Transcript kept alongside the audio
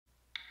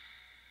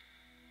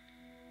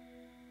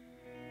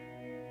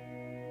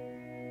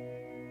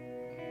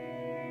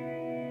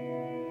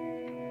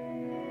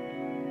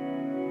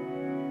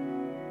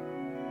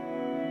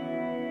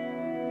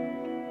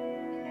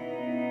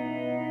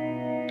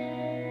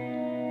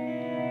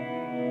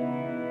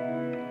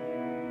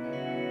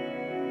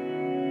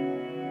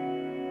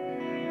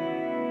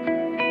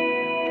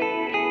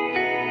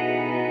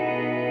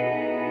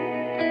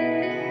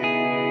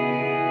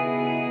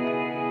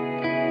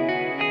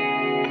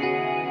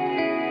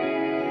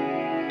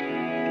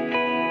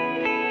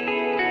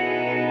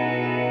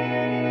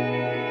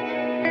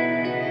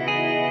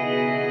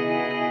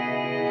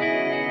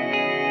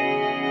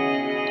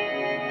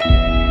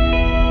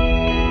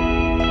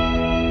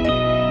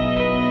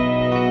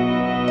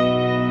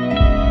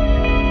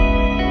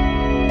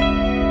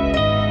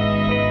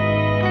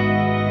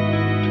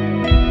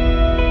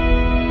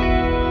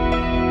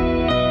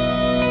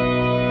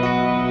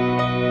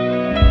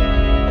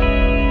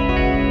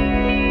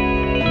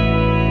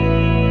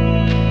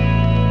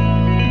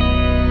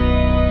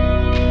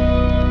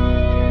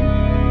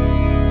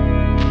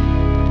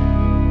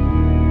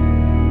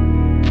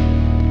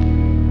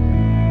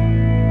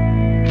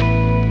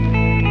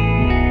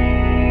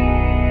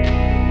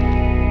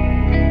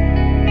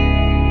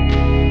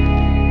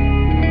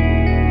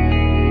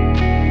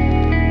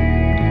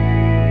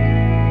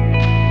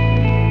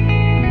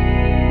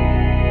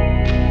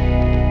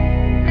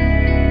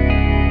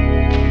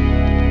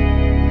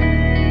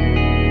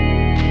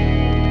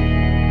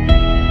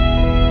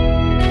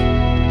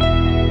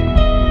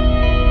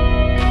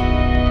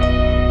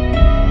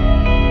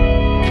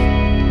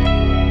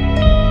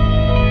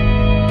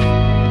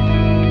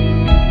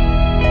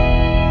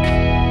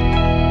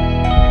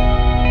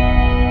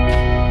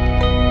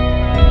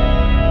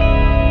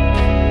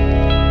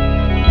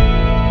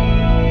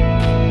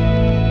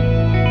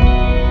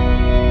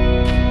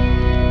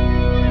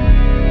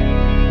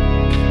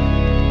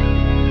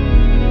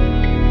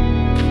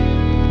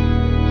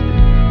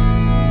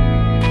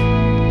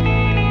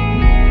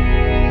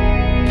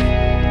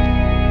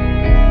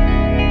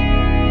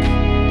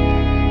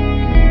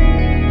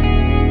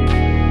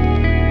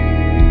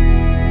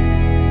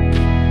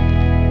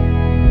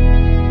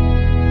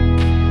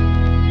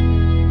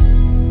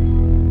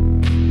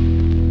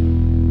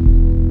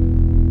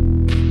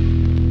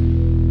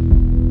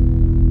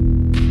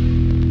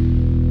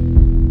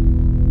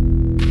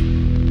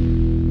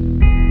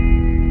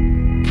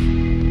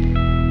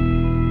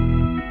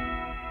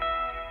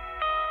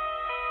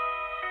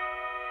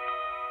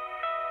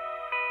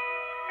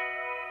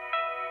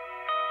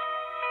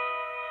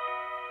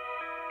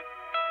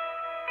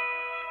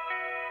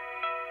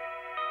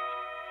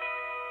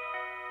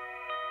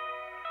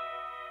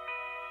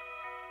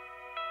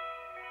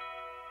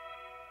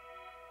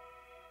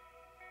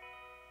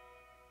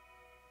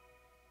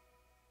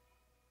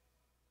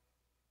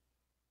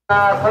感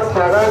谢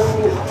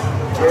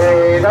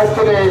咱这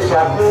个社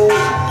区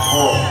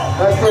咱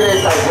这个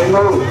大田路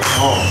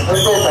咱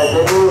这大田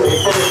路的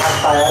这个安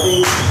排啊，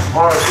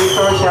你真多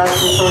谢，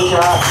真多谢，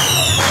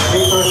真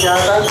多谢，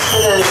咱这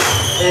个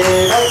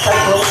咱三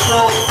重乡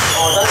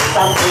咱三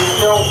平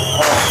乡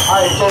的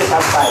这个安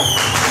排。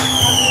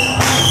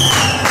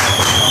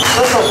这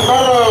就是咱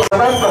的咱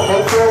大田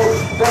乡，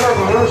咱的旅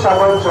游3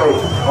万岁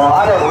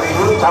就旅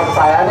游安排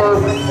啊，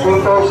你真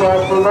多谢，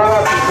真多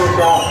谢。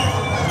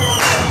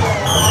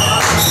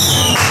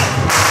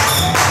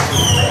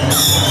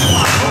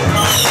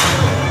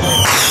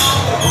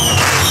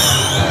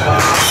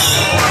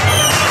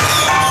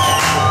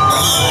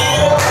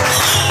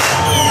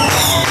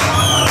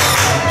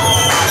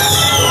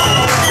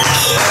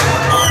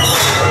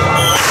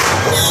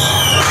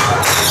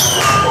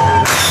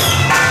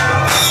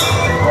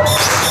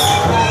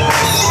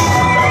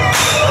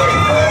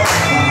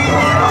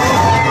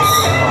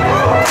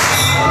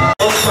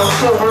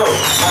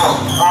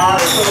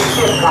 这个县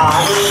卡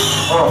的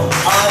这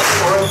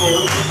个问题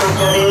都这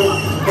里，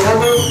今天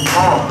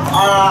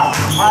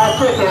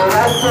最近咱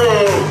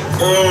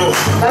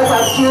咱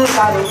州3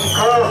年1科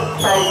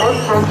在本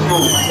村处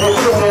的这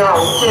个庙有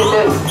界定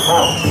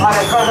来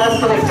靠咱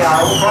这个甲湖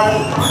川，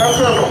咱这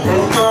个田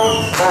中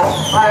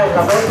来咱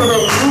们这个旅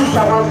游3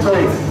万岁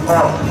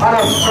来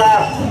吃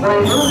旅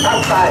游3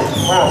代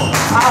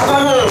咱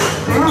的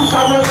旅游3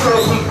万岁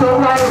是讲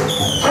来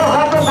小孩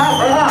子打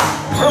牌啊。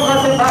 小可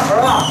真打好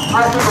啊！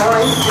是我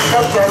一直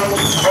感谢你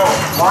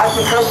我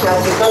是感谢，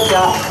是感谢，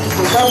是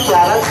感谢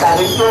咱大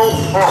林中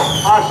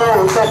所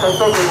有在工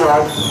作人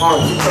员是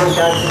多谢，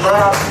是多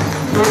啊，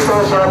是多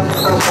谢，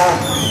是多谢。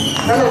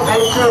咱的田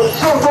村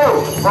县府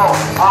的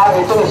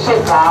这个县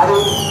卡的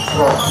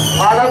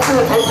咱这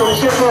个田村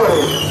县府的，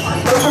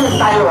都是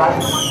台湾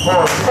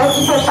咱这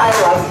个台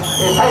湾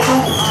的采取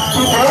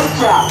今天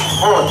讲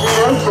今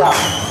天讲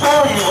多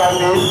语文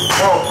明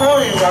多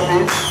语文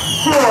明。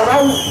 希望咱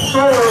所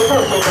有在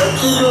座的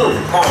师傅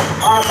大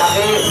家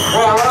我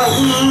意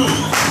义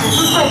是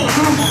在今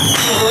年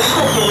这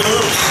几年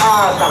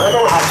大家都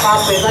合法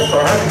俾咱做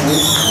很好，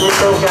你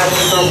多谢，你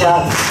多谢，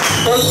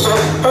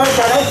多谢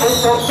咱全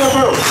国师傅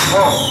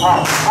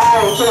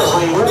这个会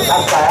员大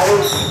家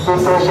真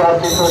多谢，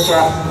真多谢。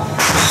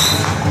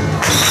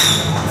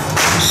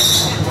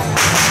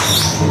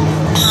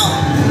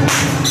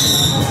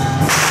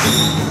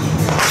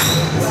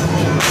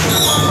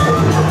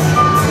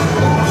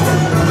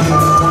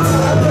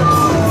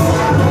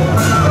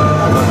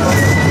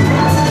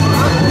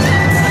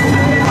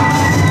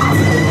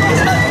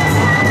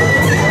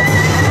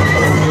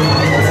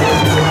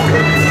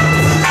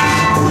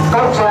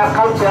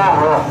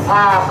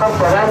 感谢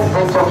咱田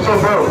中县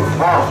府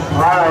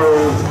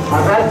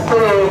咱这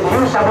个旅游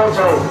3万岁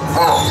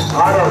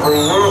来会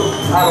友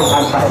来安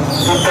排，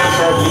真多谢，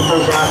真多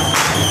谢。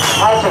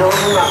一路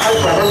以来感谢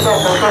咱做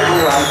工作人员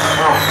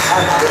大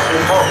家辛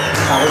苦，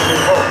大家辛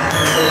苦，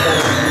多谢，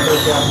多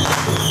谢。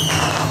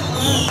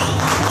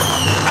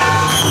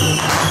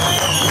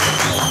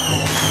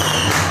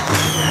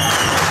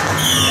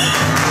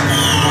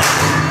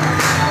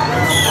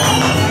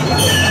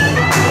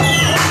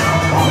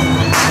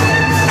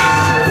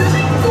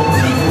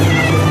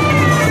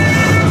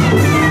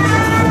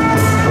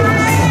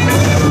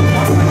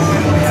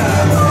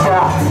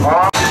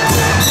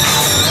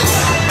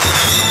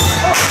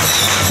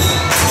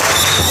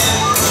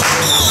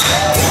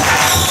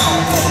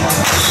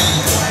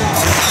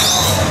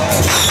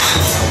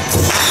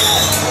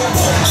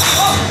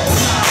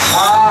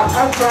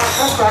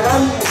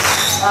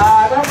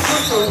 咱出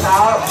水头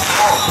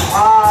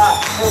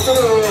这个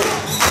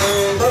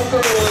咱这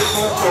个新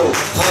手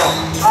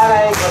来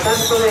给咱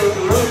这个旅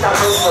游3万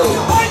岁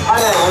来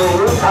会友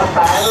参拜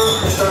真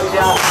多谢，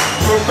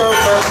真多谢，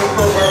真多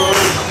谢你，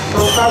真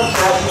感谢，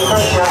真感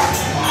谢。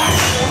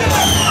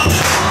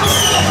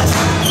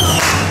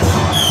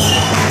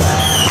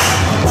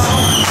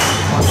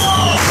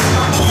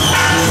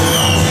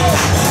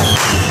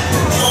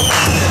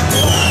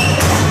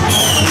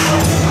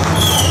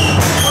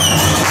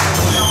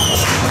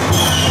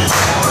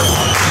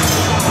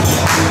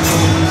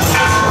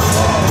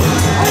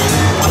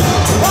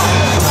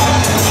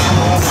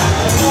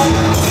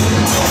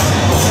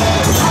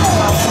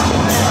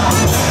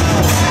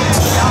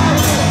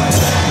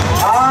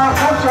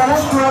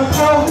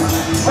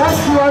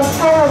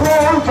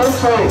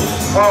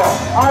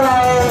 来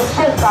县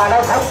大来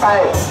参拜，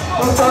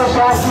真多谢，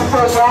真多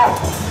谢，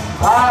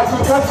真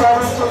感谢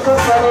你，真感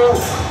谢你，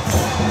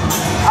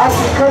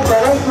真感谢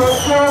咱全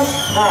乡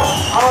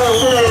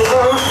这个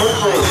我们泉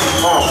水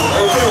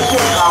这个县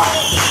大，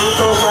真多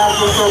谢，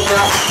真多谢。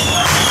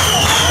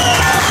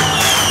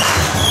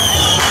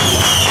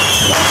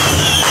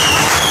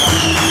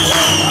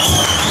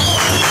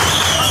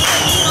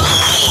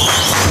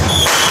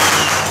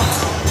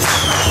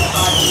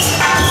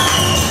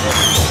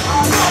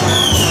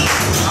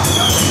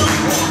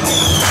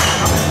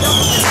 We'll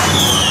be right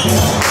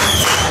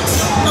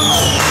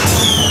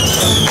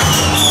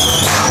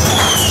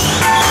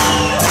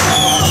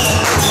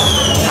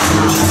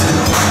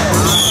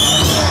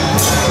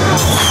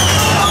back.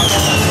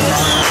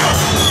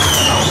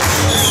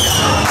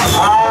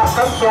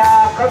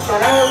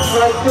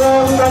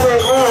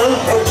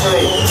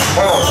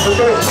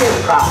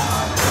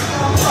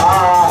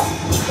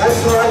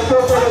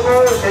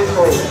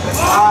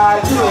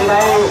 这个来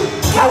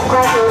参观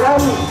着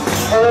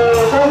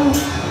咱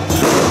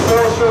就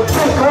是健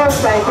康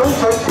在工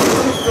程师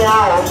家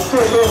我们这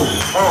边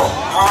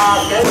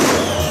跟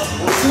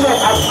有这个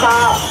参加，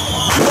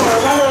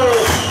咱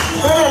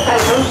个在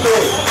城市，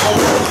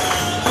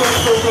就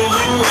是第一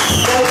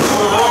在国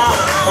家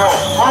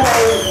来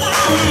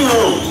记录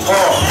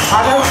咱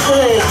这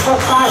个国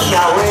家社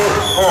会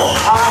会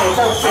当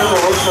生活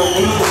顺利，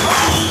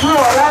希望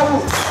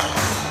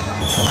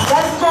咱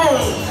在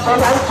台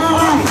南区域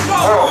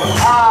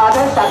咱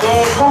大家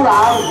工人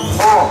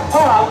各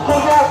行各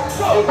业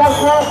会当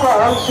过各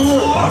行市，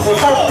会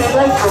当平安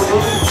顺利，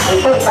会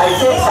当大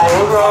吉大利，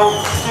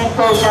真多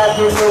谢，真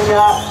多谢，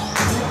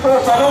多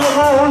谢咱个好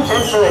运千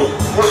岁，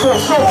也是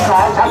现场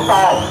参拜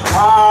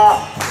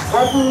咱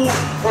这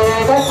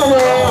个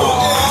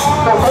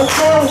大台州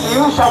有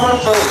3万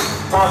岁，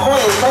可以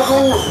咱个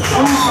英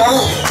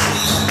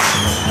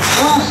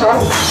雄，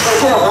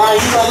这个欢迎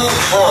咱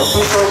真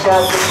多谢，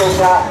真多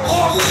谢，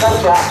真感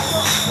谢。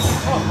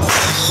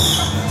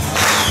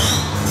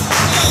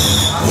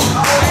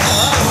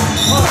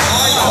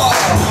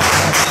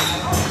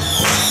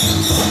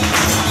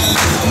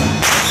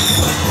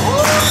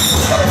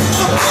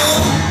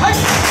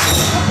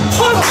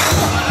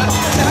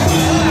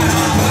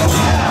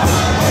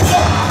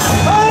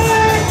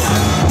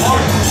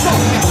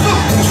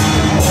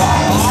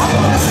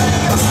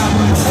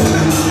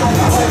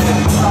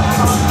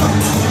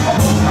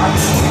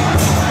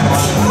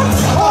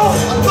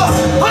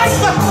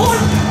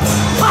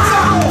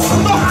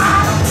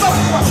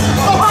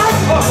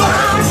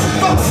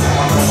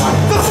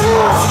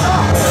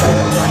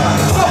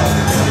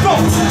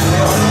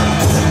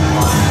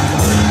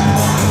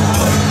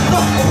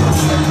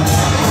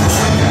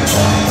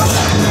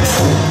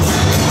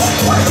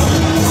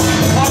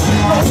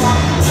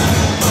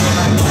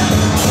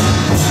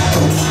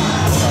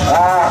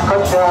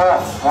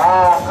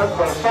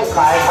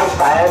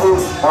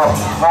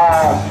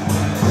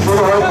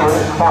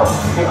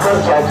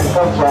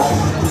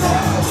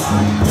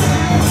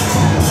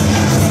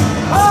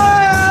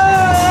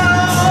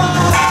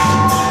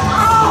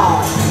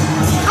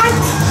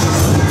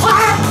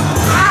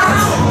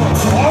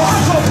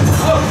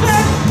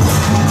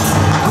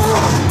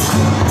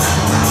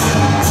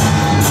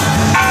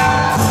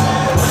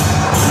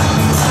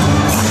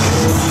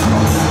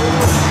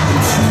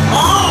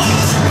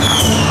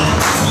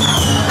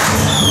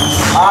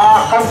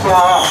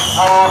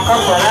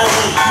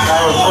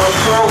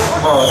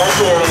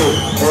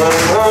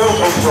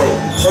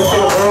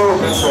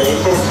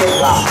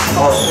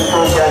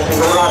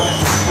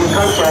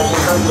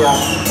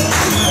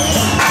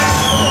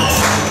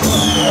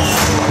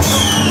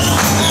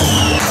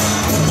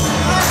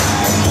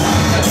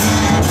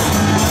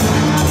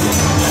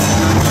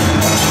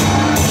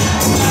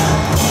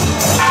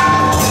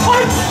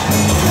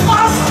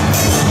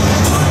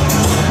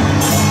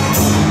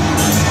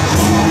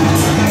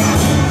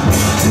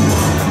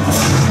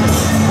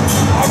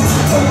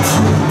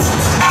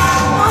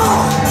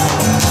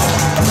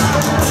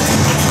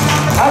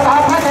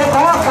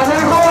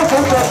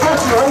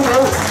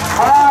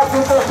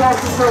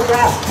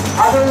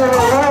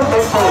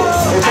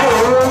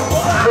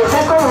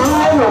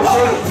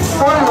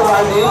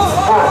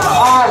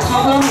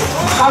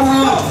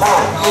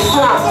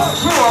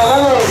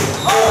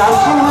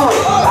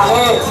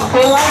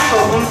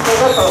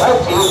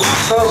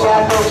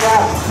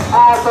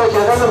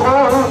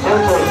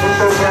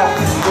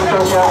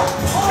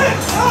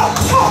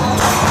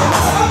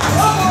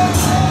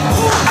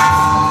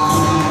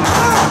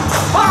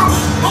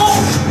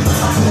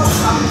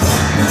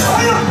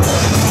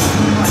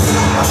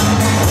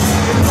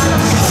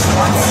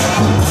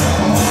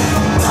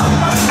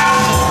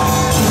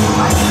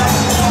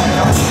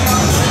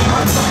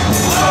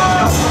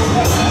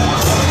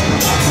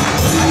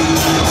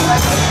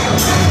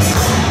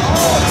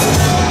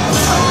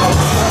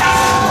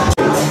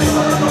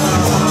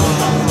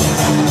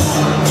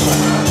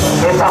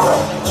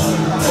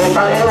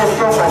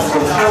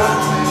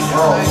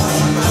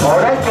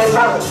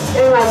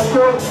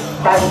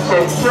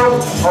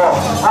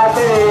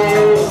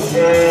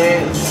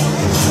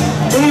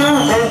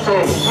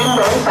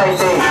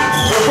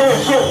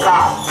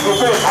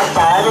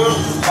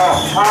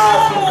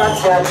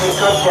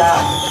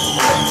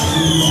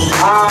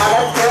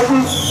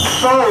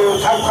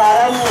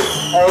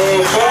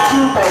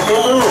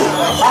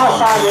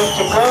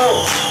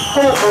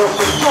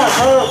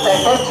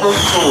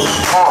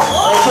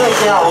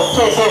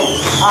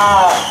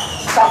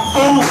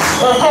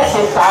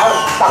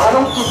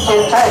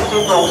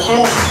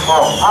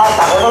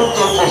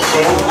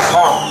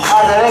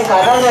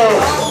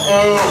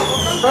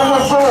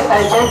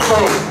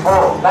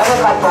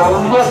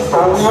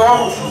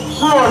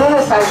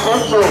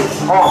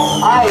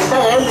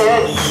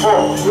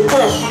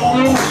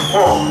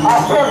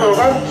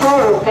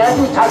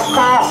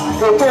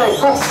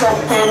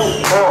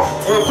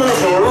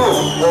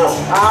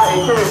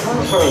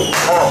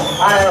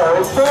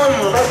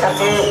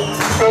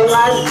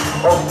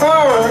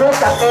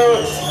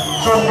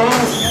顺利，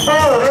所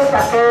有的大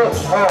家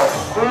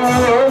新年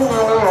如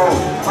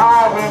意，大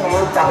年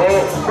大家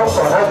恭喜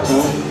发财。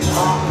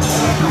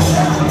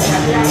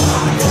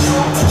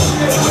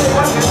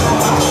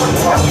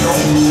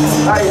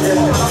哎，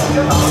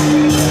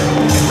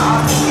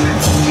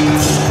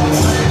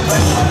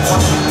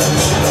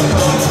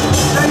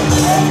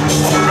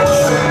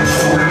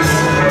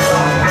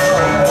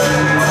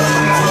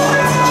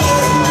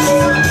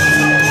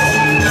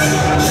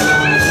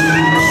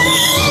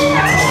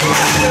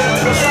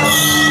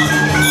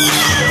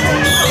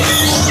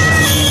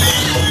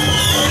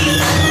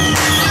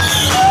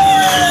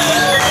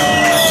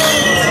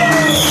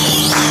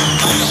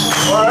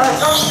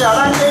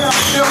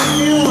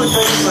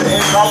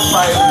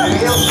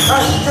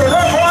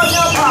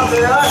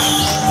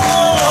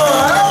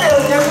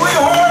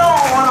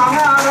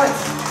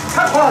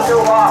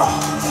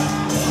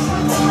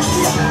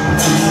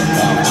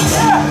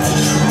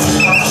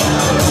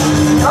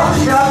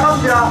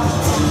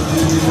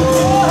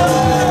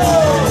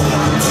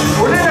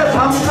有你来参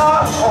加，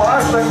爱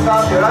参加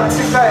着咱即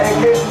届的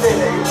庆典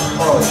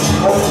的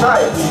风采，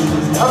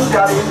感谢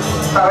您，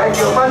大家叫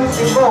板辛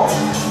苦。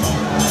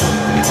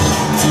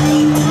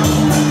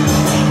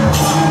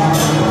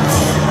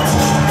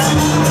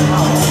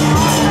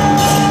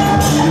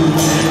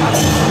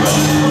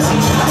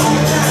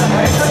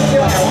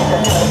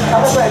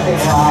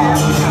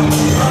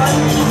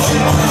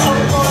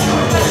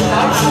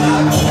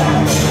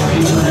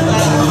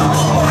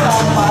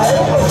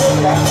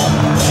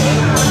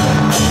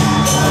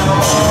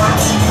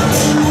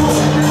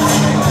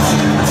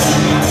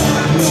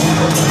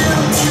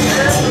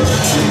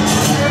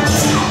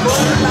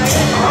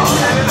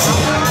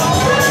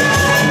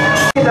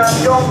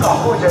港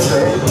府前水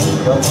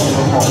有共同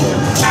方面，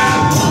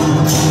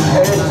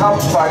参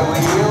拜为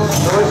友，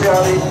多谢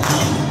你。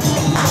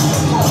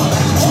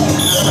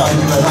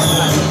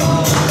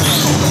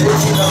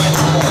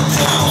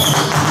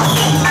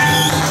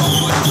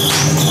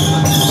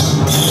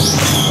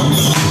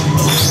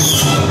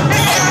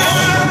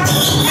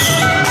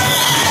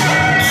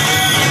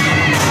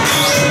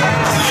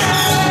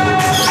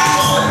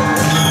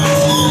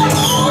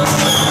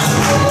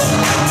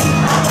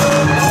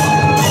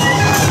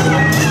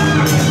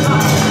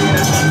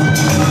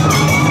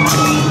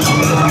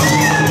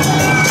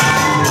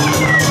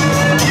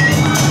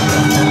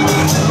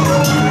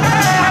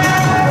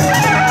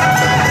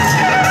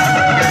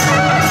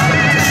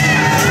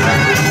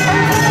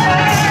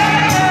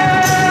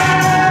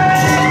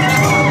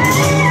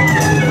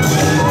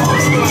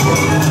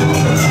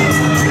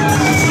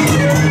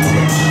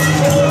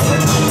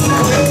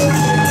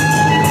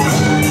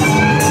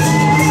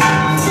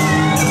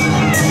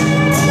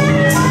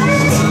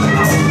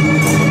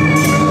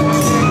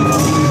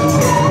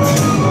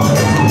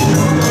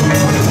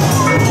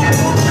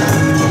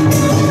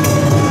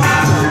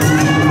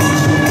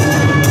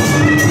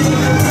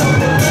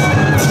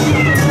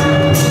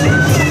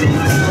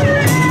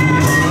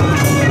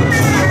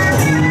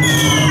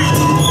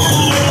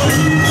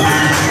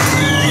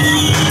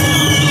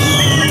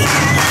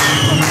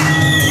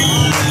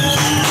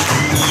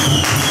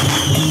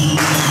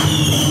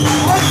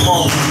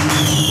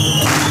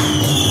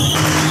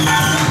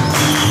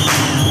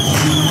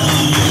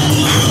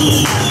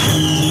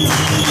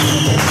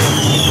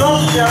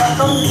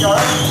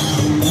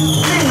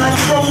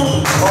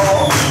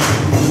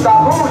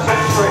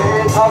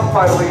拜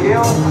会友，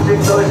请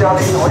多谢您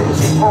我的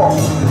辛苦。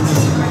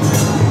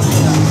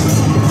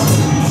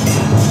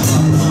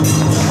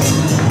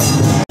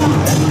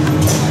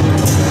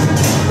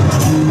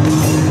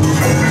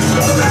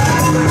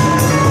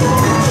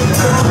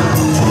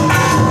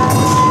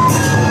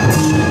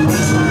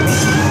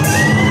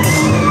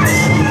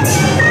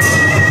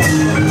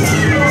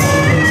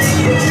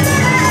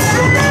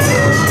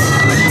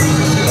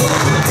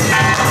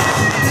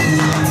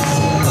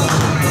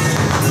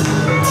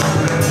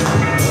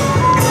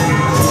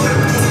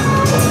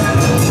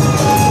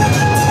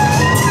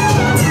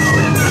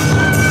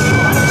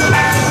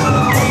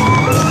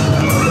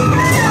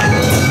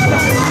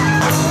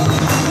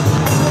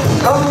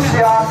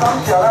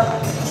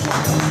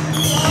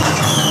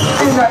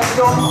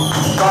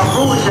港府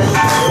前水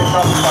参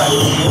拜为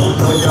友，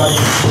多谢您。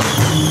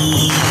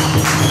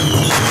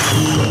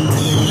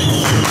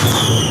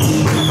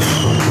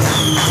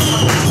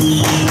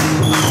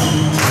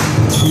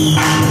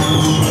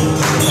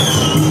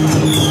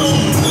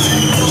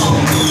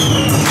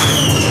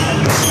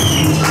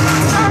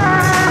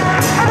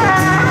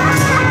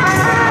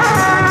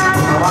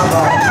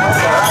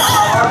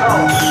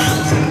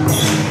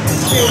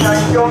进南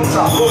中港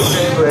府前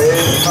水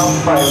参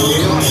拜为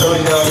友，多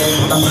谢您。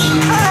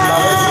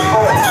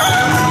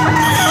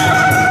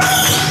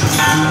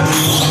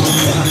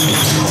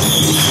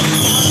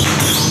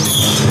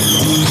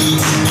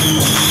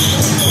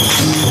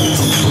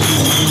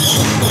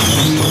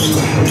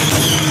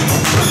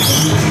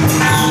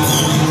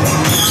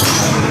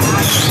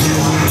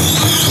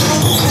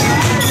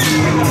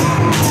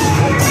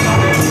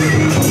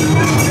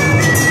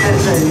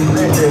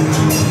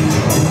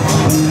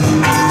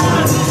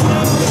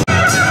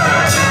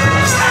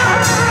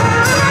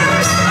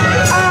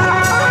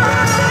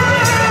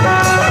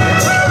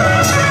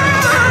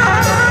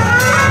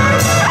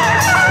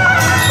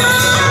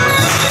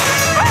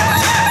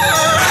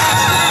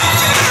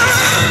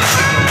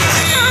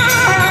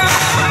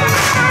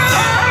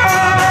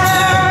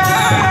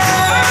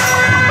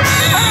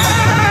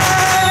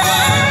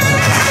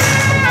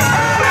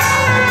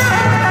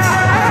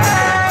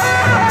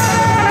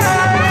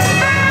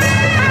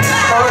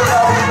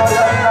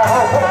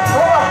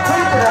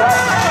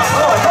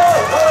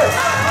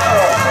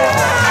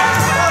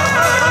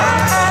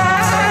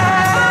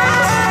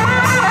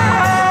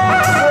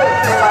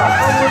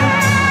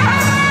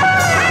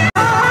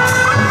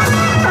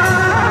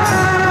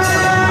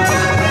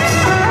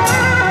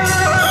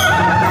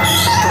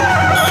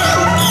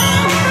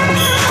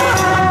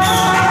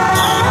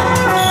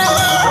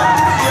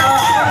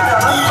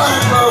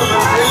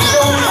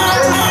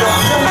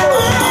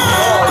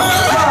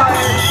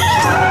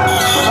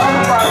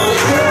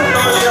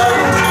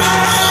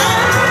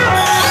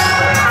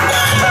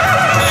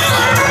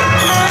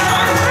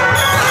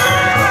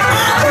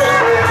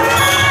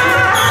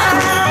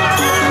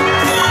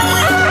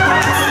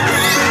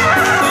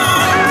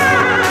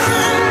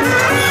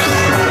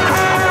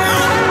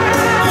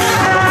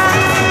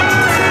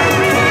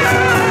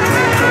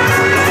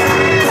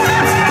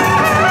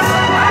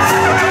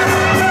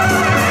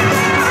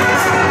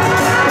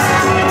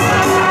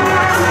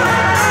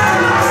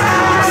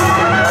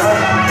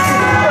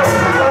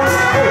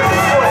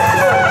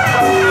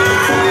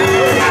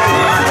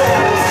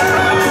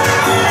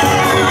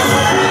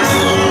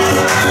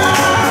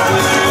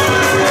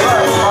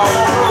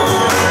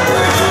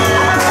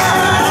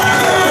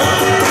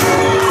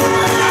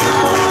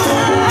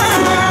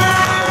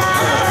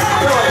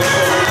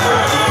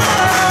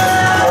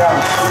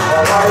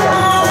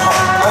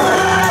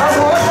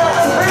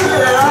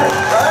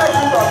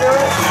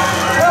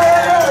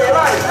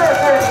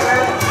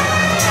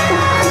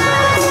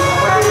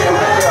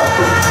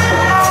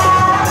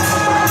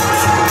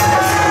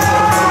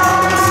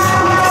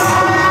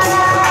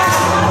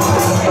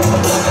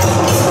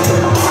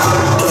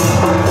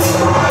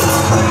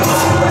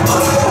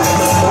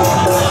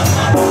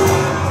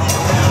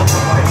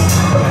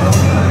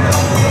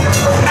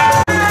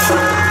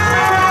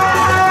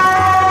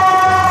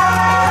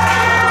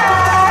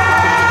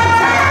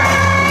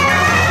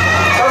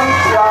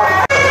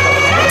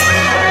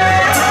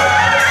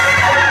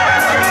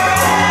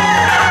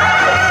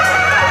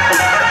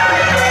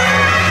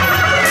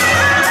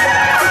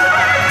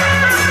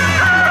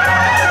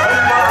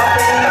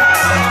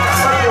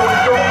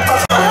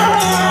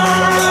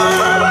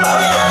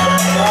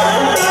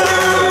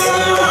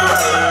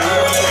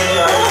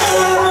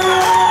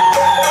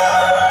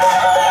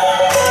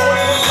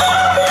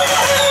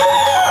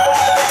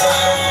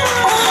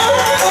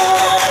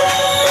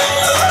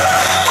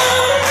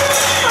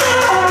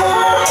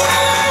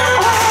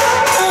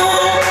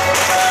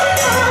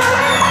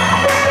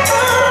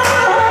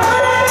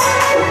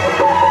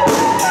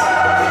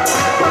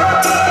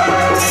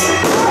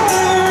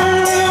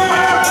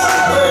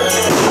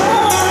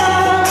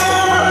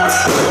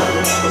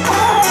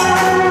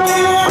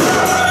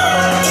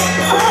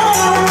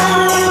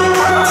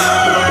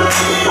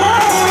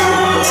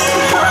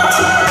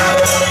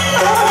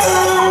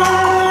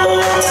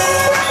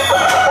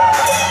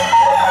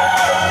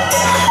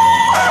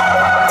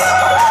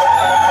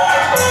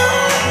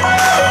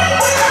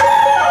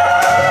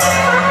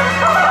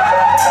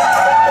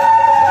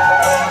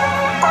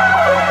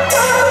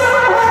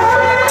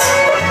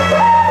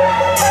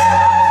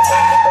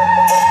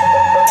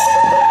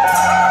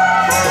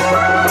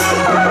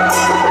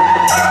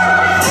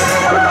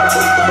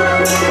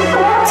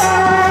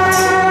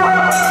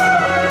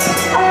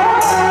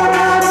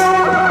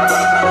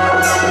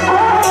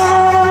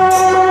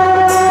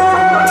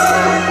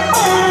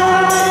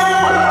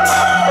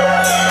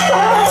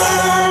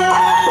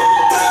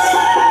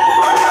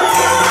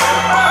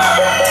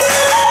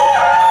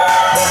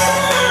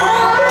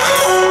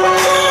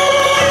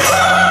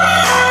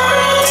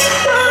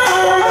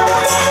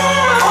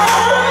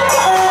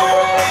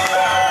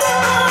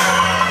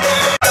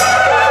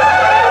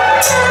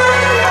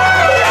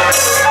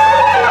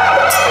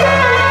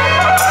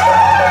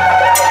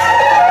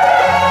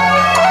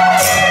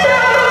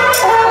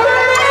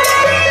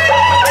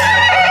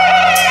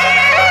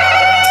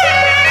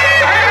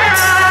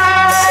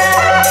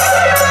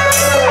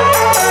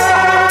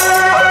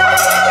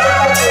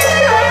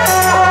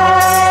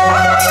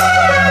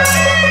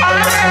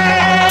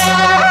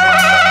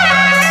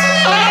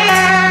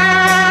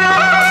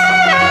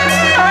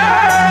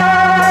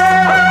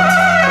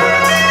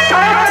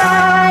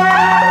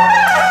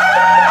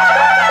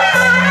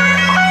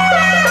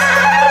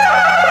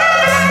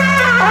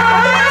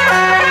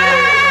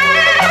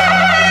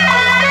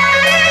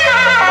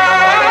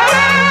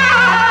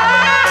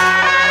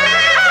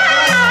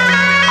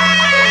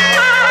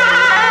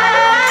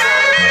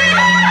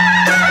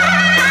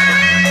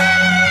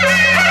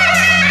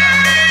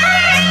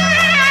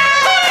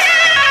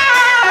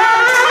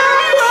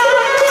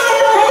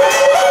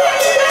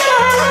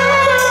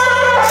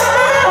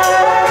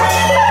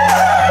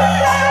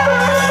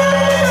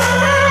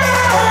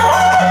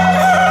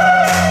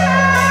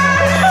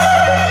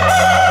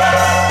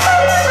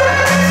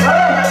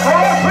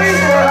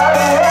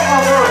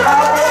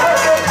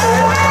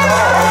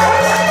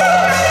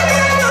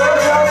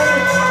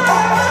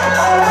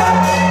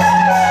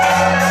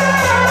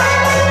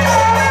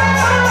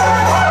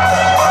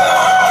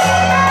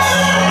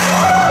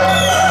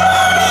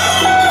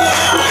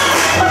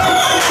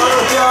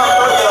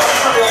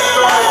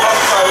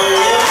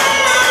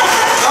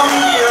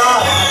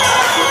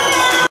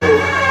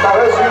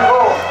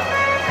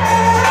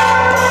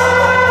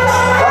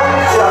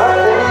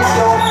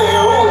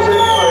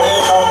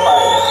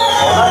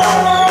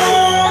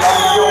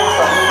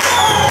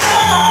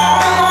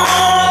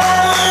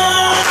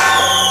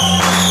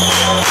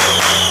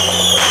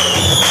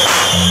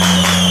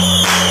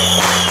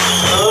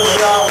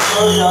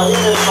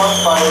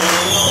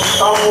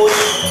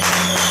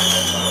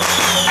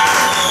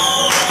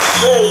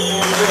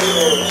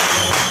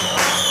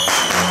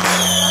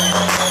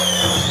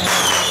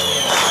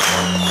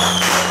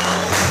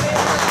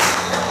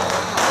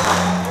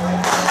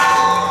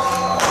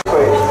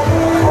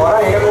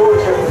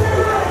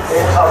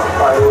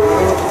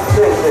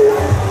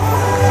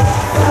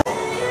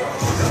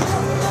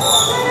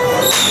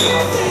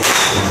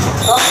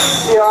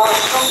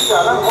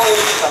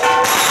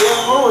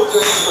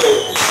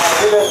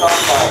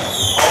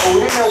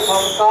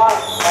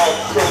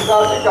请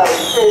到这个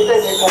地震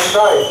的工作，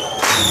也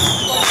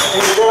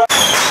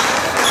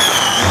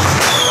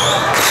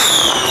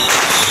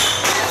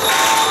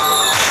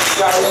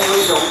非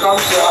常感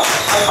谢1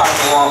万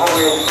外户的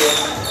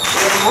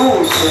政府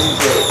先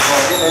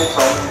生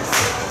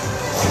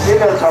恁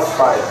个参拜，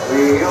非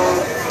常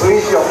多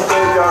谢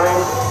呢，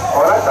互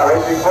咱大家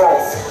辛苦。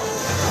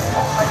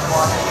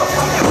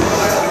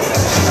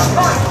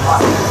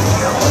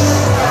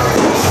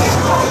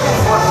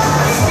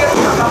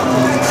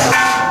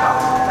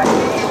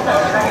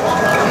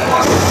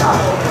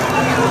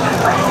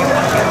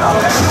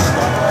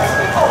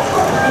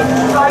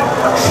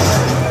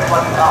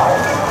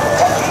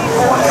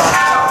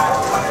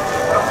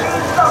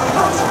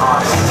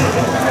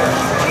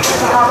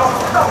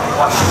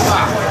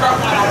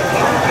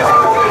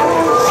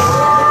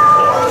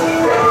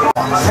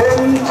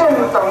天正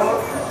堂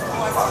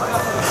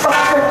北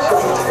极上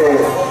帝，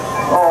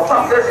北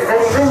极是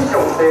天上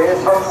帝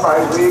参拜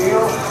会友，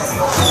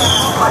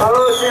好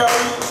谢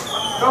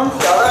感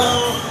谢咱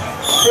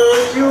小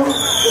酒，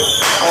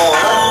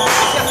咱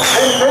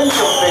天上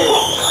帝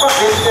北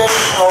极天，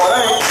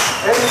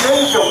咱天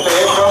上帝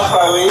参拜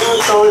会友，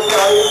多谢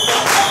伊。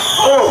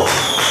好，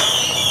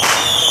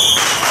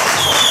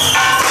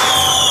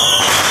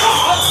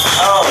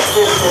谢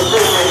谢你。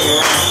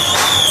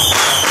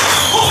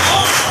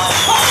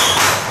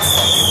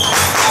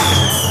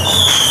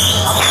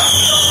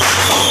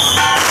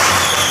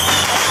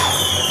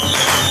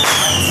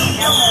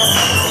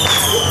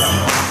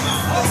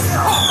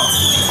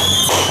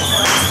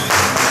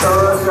多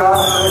谢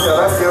咱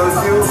小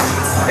酒，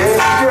天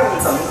正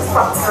堂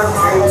北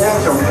极天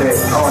上帝，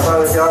多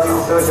谢你，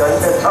多谢你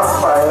的参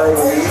拜的会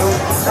友，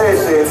谢谢。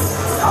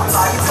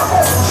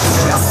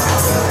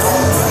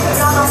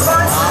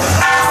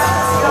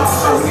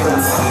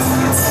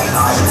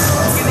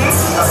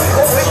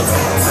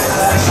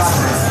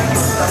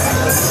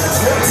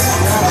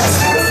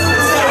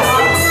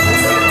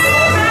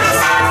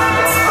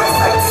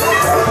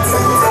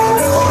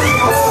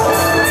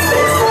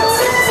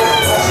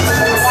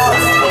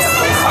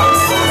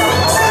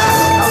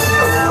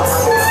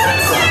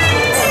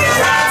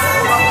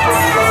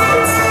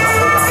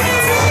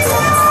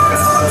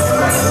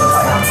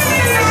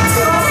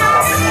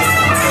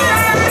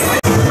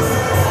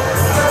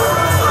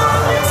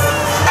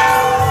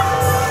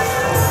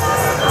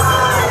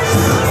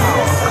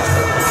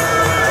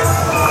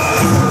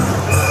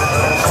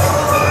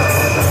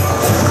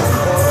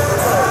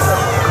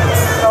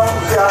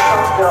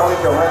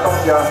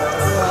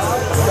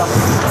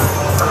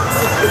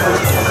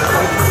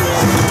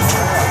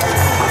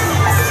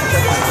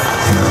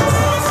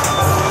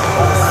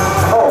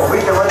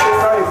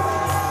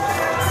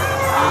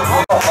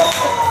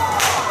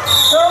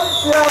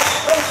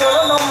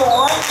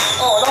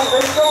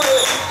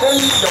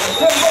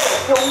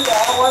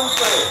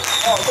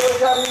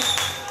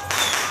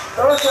多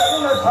谢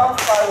你的参拜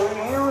会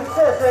友，谢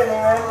谢你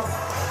们，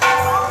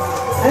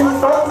您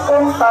东公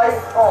台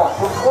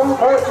不公可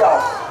笑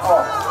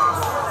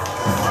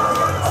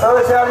多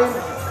谢你。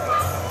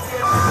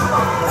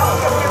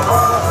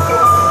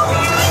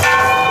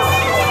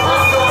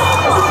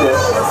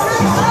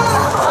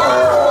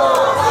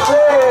谢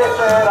谢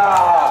啦，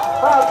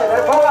打一个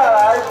普来，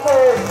谢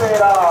谢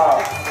啦，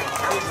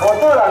我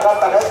做人甲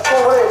大家做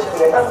伙一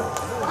个咱。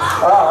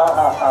谢。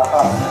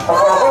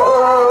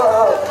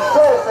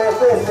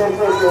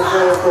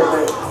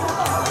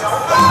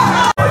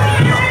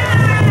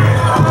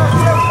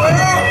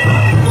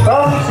感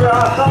谢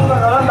咱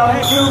南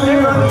州兵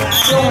中显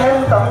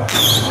堂，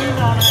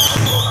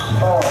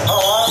好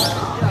啊，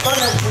咱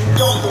的群众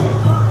队。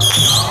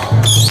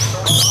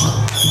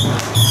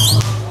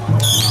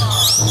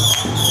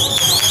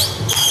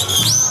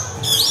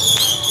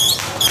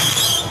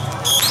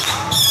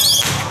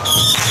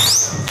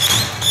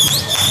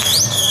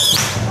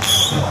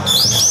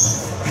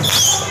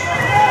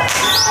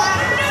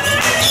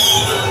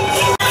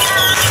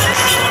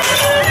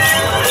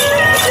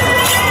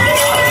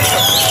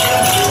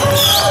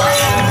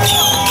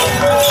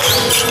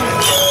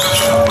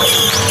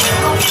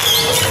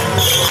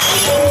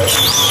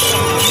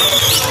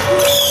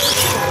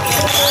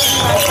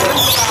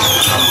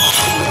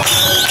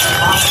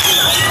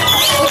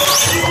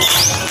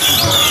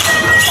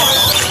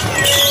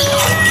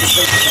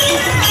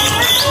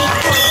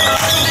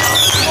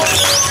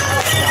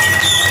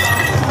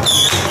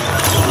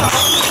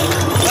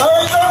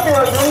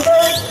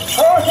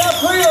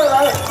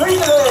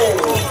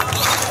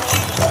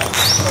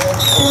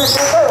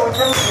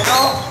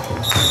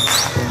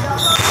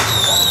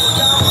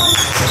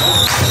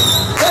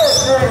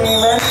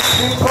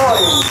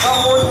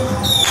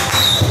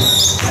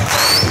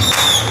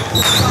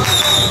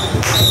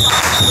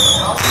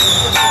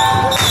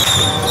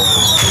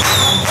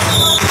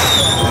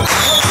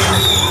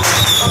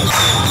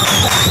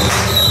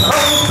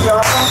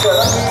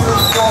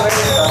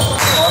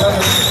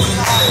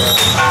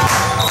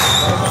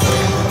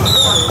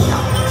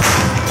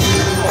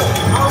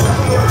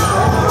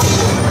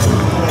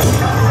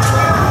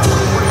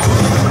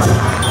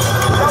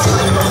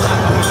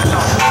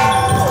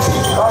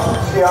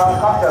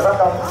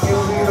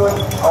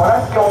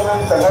央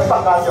整个北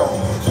家将，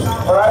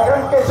后来咱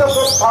继续去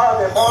跑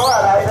一个坡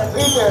来，水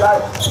者来。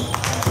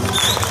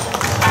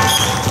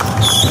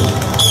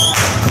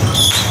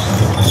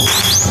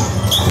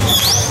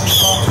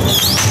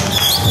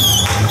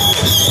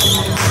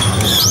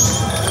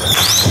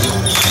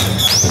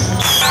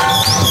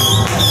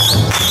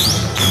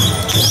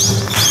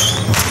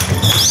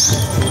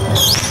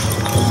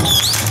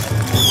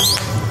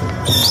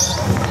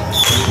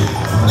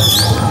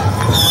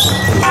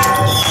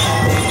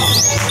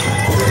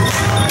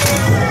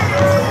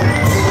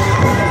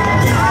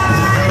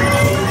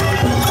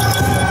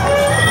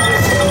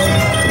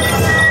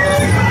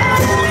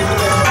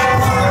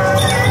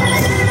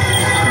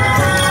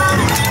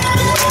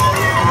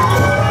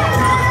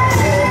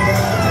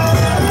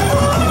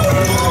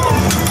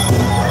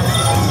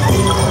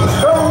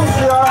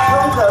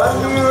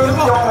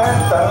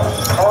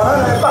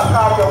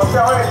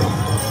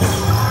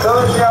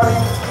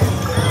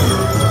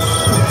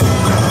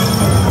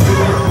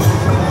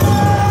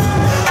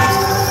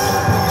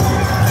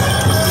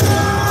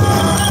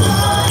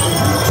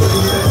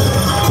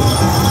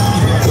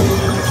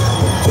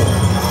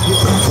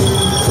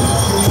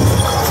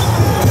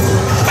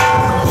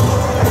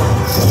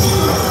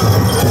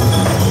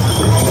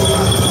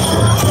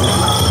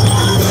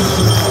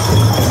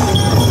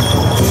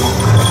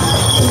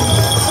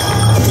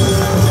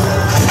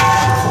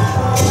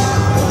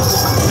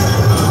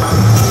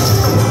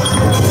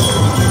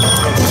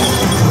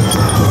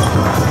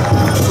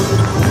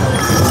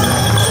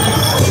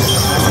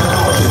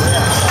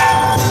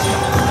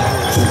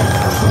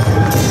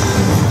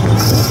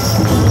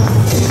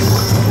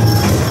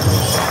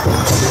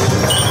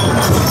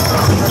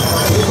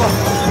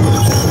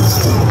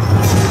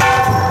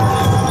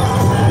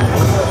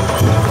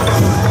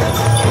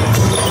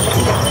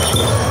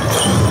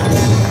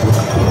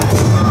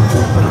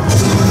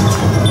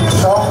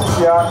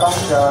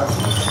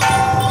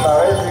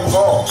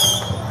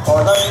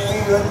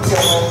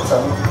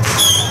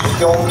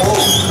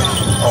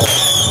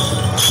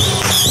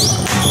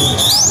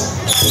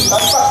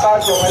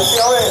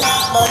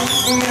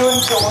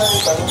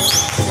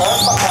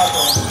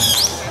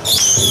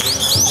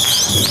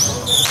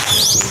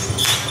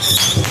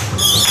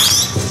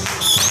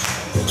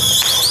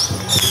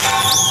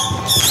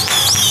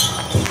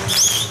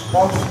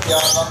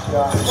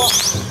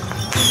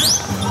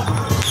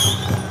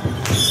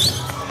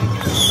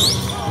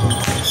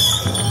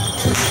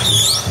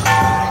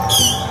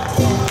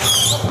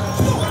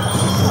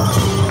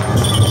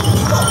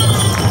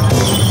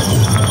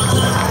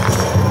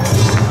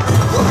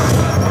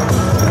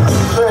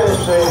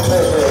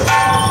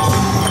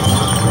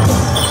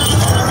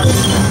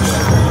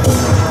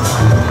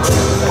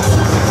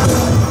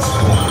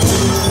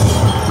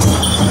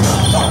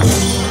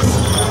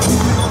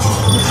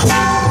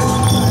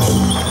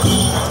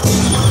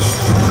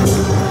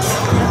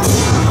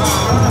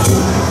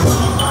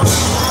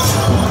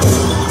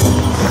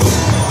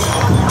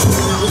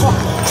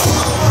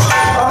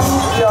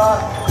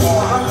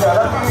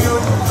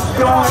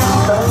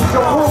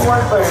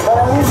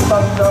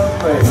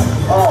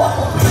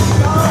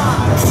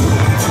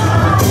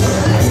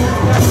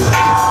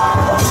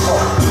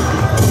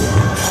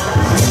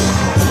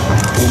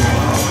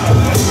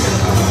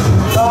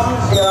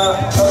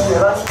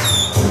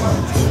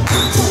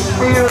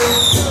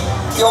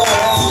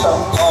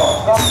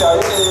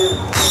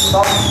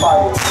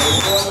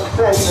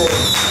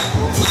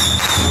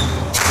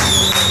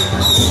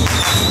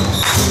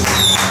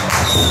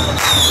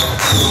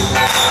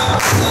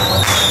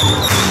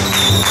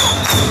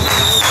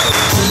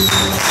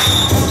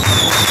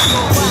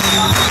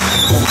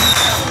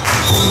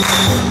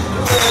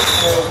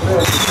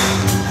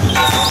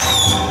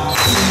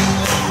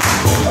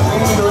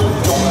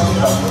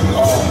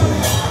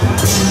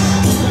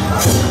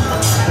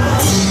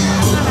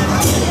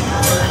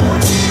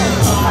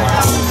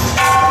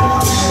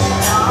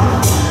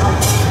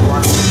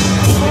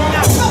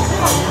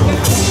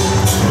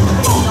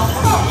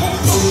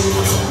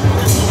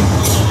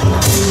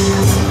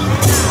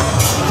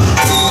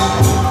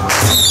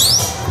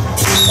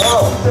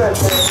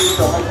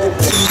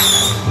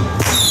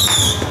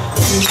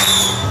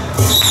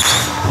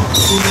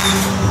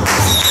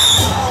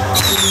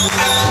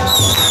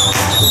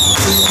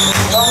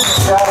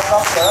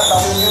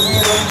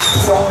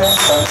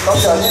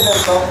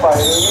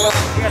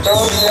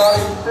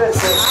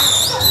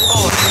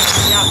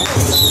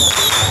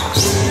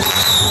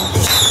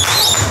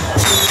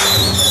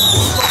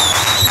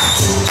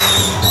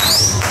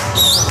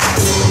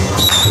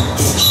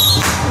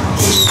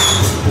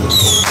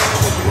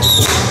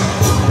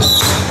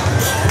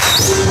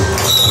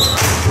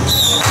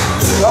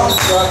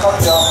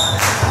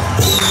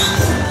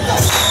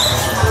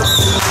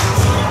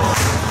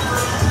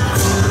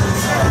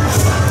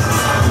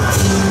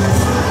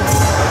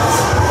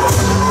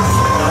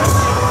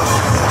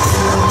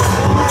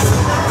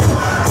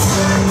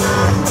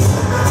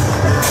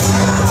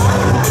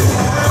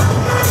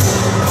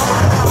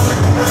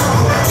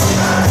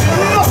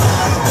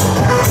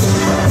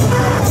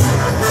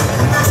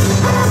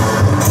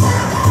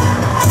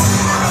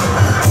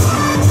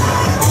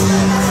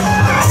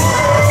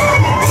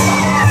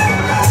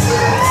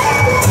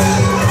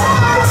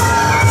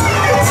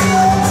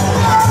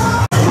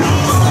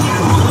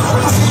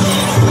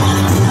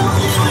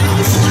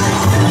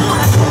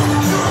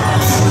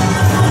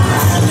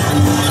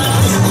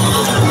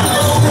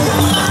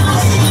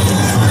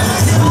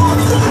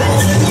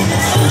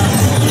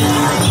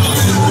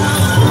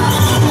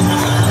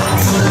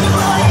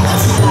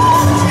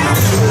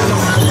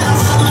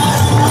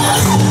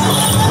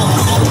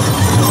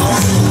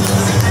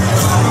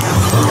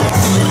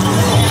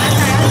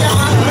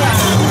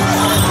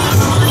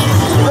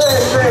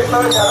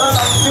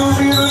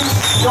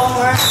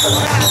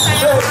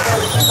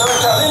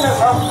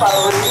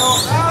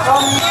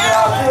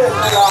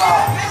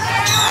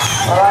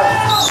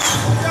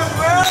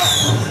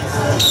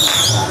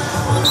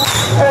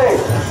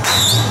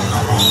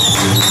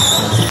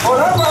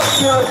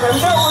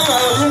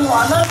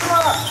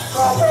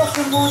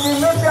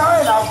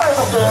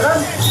济咱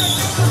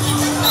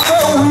这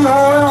为何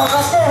哦，甲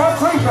做较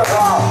推着哦？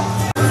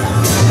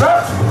来，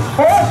火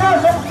车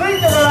从推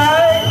着来，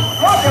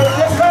我就先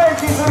开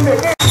时阵袂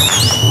记。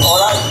好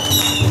来，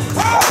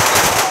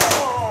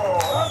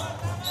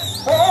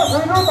火水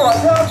愈大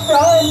声，表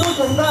演愈精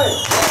彩。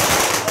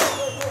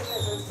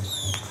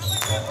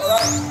好来。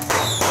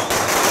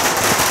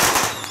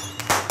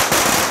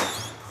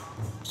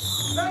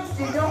 尽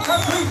量较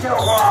推小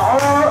化哦，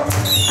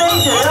整一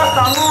个较功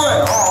夫的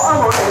哦，啊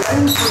无会忍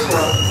出着。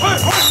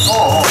哦。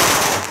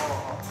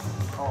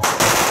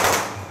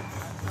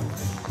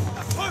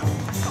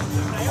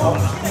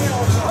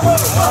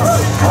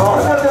哦，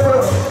那这个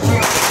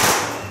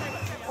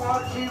哇，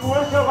起舞的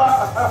小吧，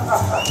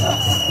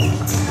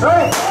来，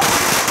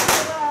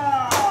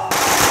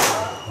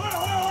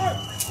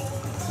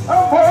啊，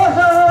火上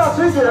啊，吹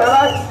起来，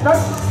来，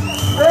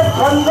这传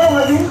统的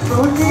民俗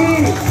技艺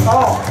哦。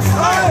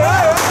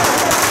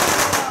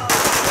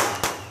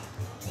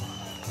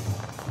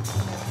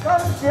感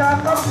谢咱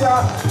政府的，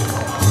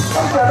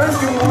谢谢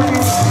你们，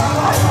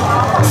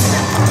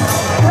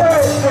谢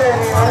谢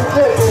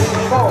你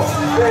们，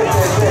谢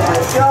谢，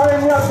表演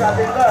要加点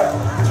赞，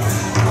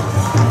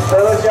多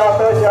谢，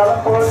咱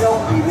保重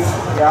体力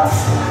呀，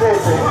谢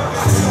谢。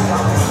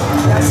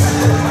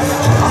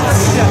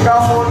感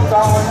恩，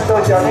多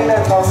谢恁的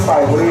参拜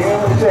回应，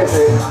谢谢，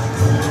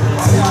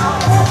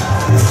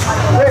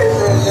谢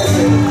谢。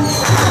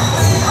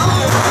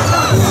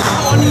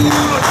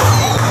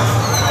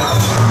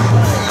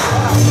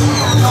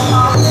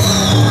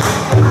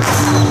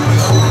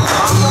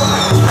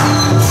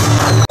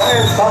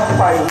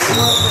 300元，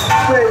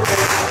谢谢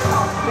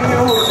礼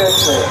物先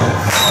生，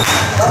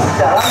感谢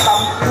咱南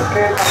州加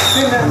同心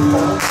的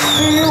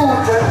礼物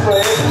先生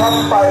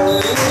300元，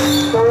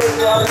多谢。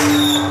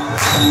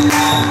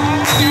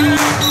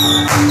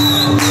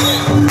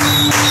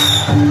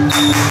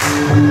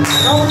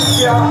感谢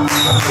咱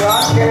加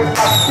同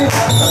心的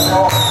哦，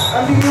咱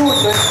礼物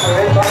先生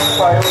300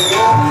元，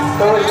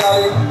多谢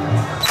你。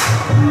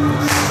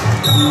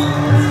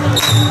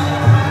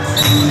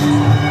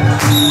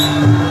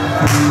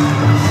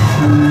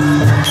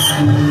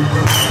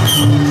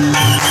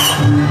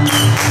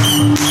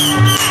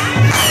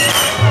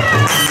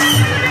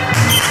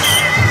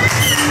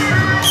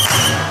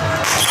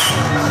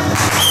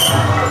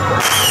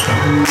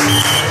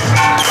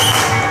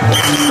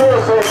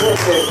 谢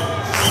谢。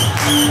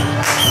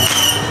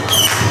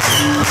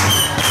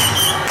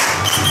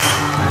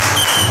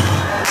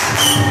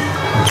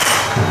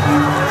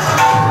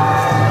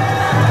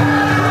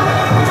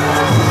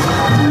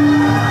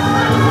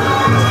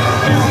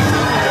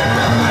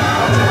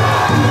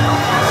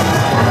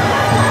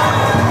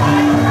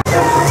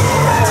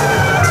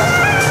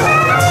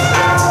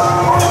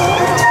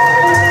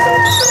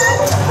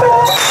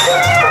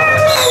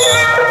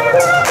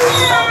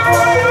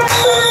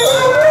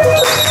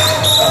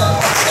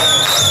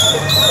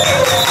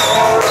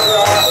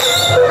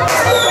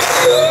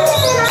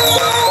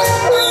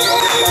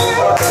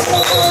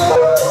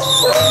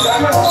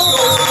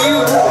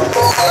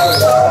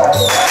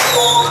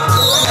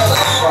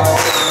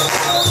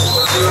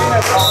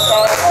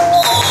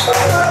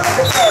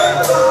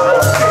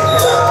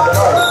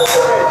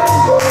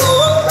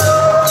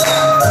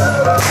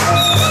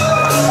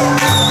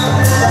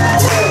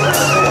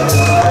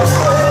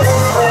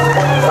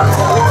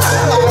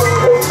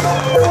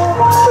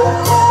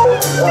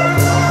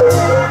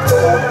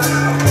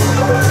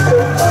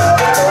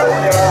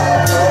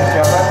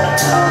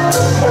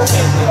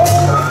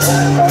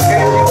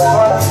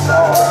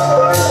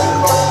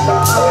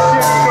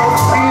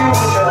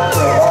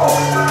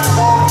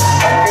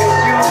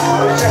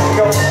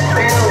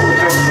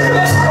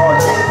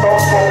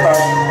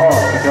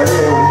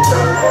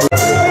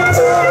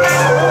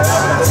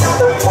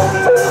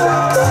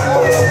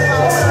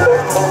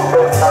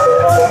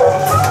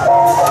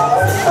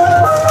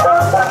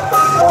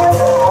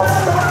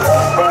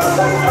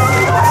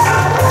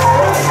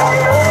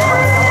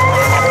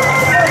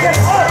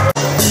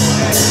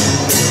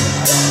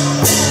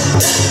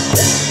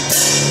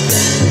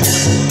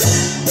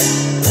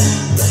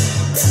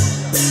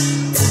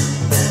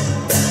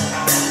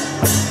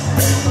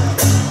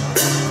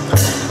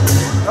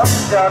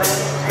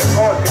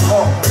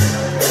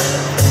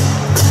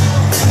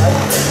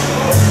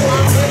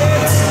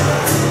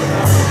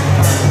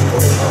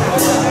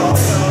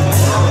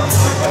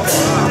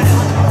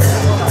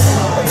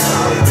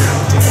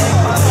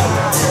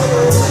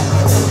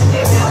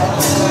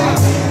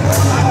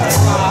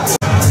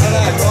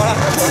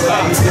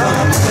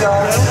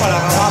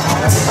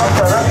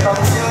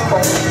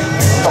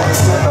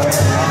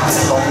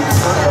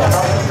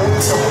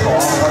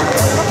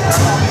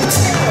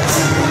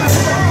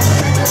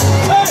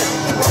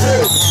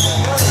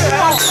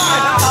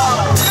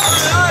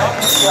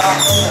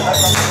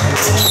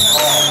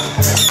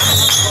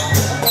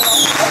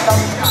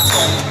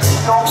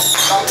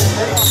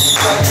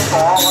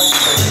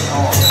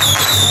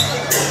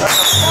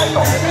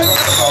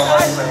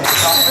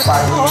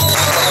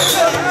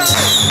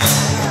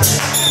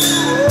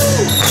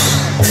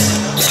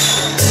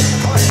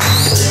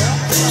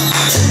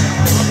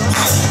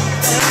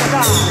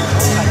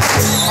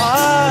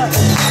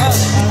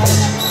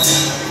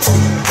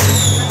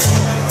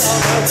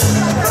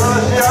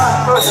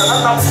多谢咱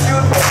南州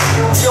董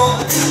事长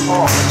哦，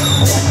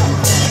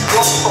用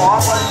大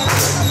关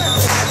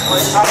为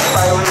安排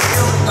为首，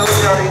多谢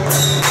你。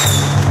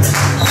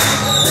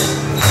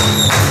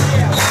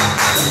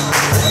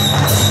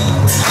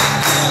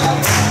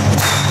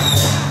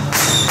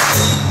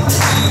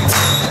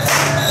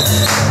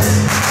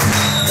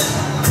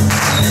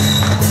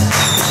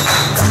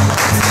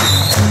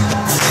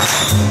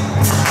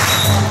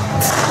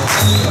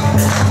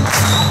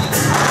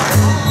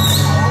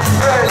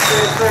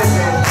 对，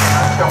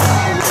从心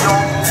中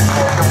从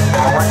大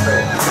湾的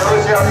留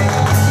下你，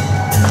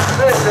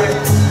对。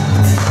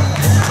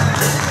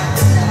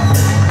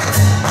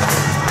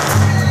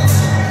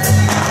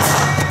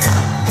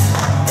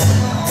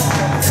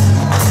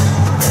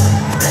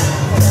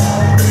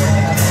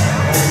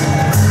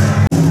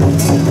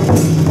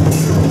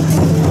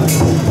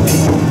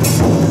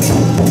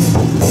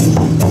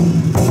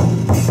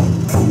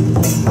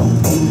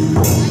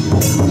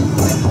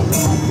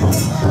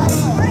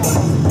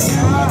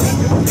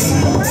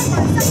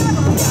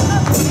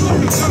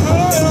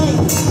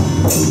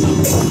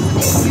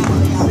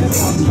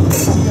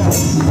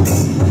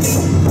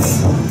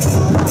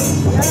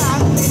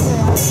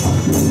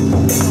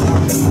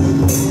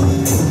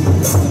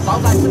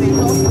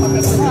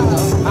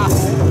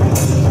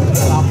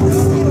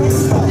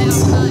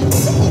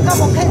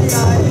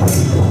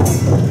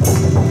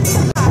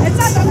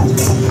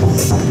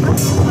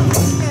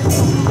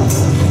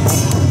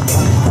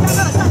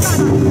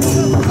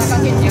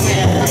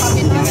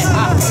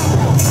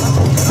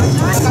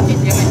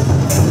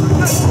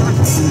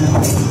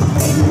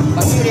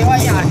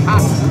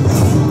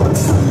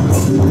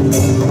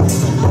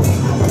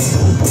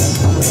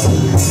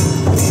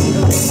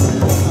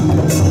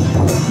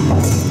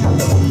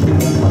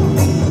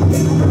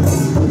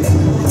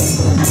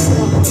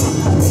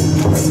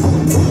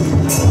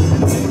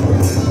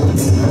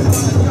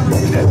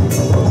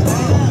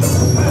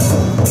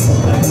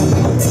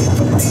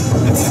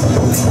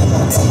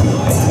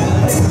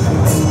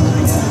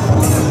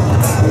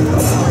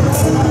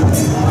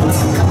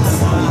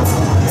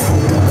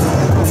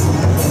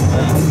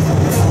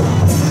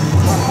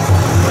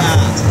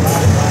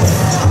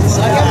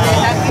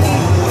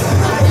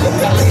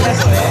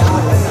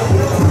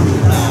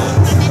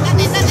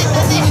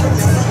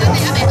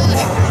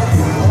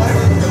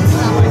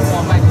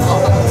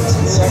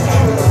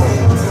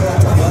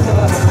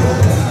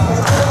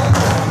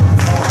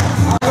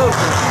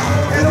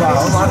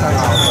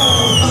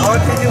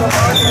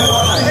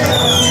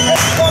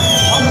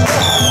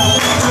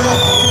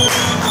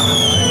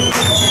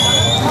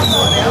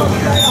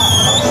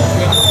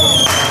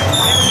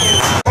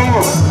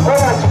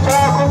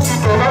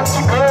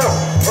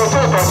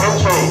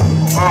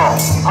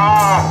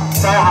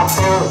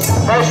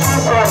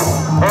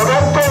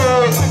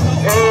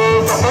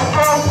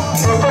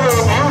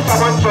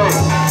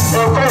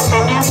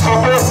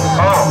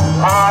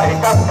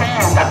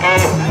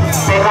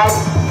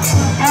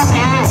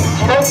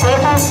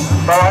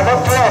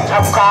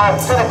 参加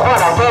这个看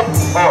老天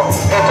哦，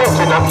会做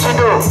一男一女，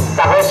大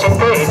家身体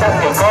会当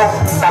健康，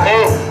大家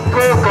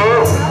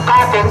家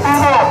庭美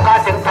满，家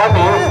庭团圆，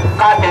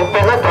家庭平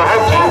安大欢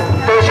喜。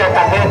多谢大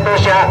家，多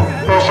谢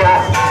多谢。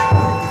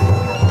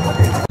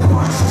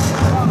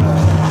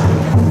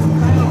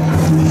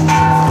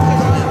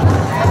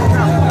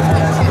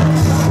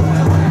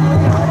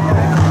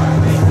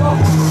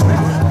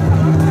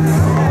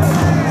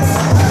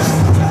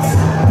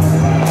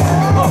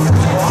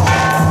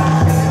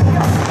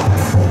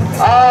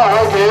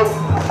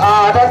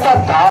 咱站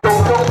台中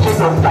中金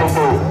融大队，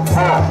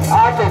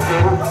这边，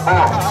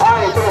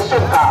的这个性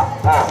格，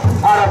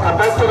来甲咱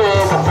这个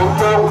6分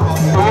钟，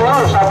朋友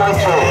3万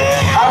次，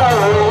来有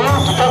一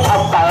个参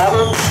拜呢，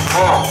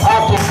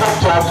真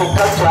感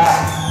谢，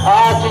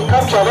真感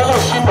谢咱个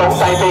新农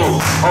大队，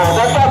咱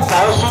站台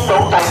新农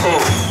大队，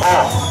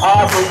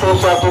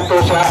真多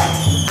谢，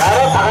来咱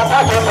大家拍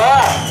拳头啊，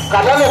甲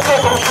咱个各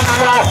公司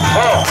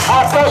啊，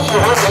多喜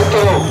欢人家，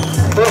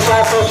多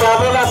谢，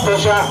我咱多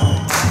谢。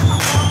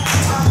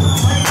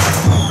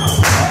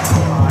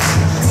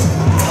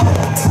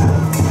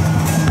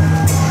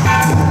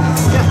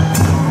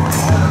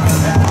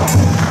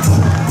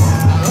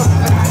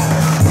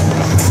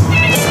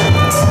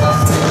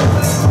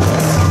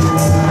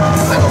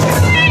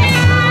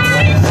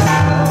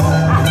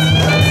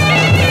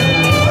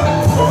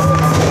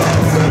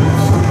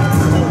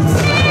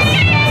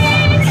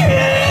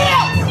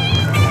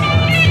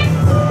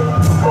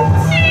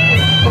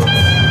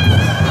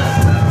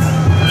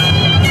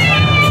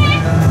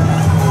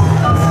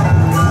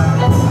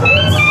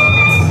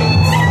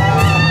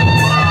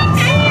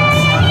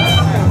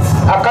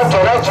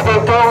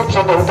 新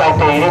农大地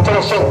的这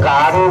个性格呢，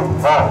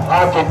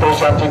真多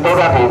谢，真多谢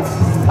你，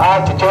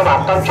一朝嘛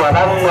感谢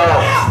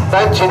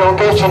咱新农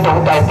街新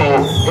农大地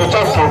的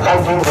这受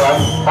干警员，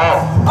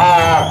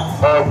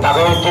大家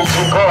真辛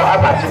苦，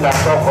嘛真难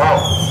做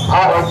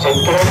完成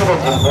今日这个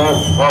任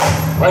务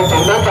完成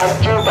咱咱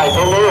主大天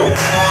了，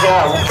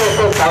做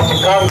头一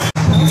天。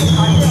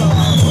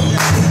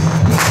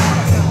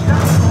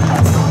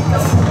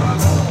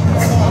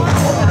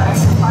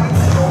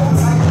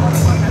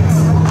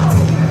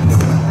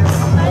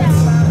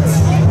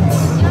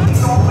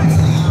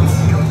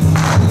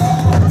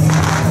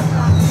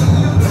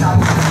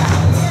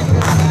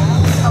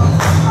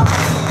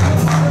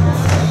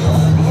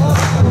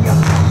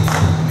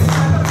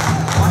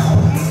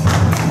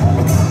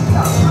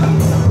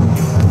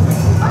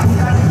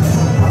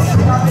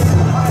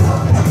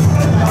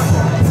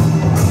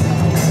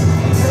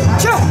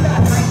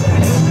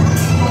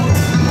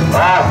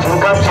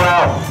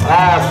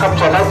 感谢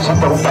咱市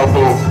场在地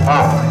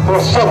这个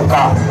盛价，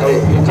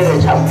以这个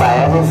长白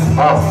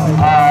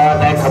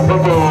来看这个。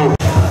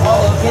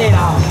OK 啦。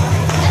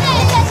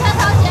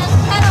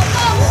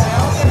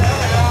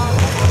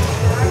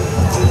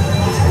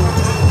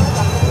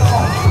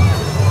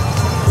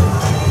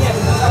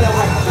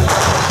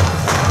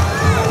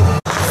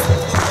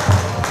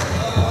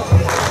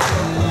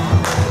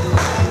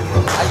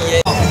阿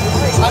姨，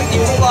长条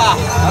啊，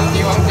长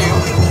条。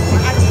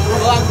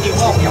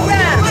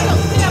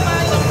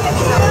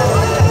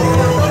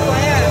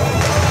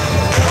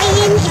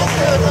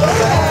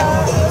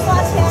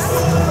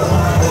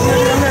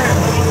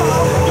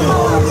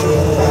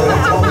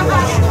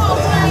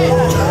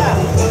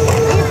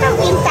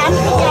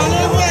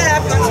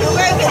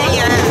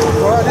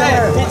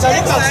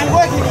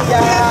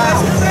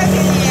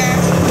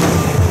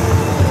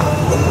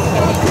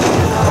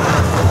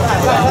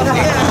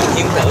 听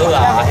得啊，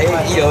迄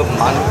以后唔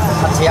通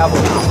塞车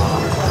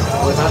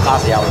无啥加销。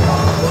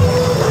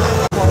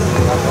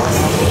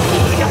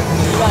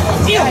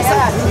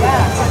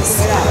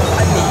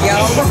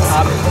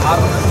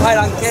派人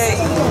客。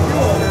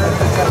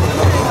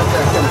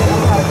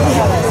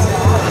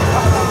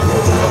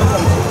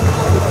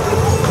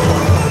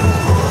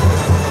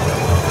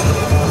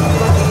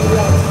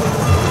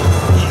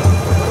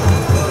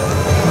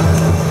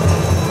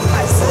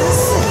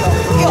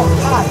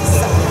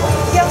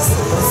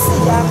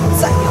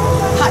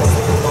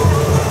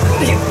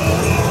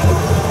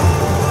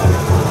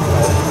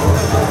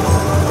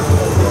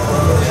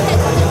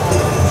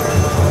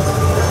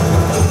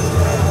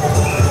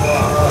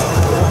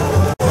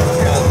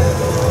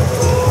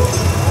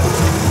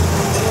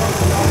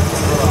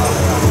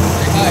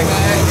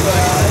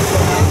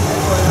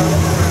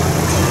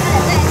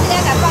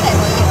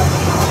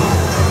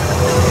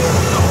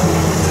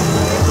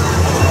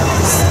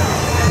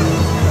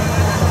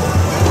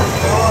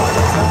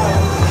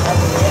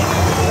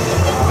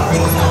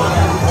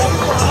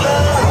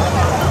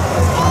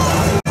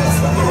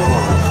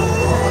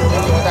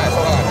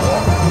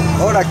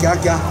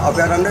行，后壁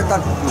人咧等。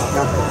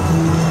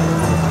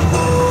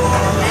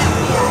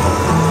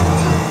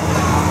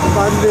慢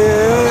点，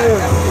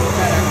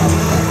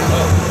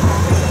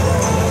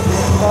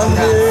慢点。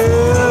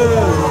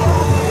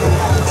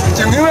前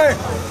面嘞？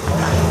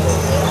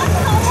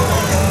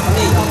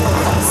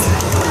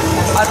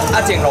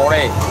前路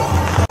嘞？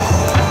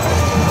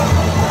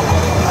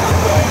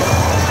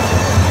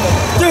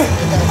对。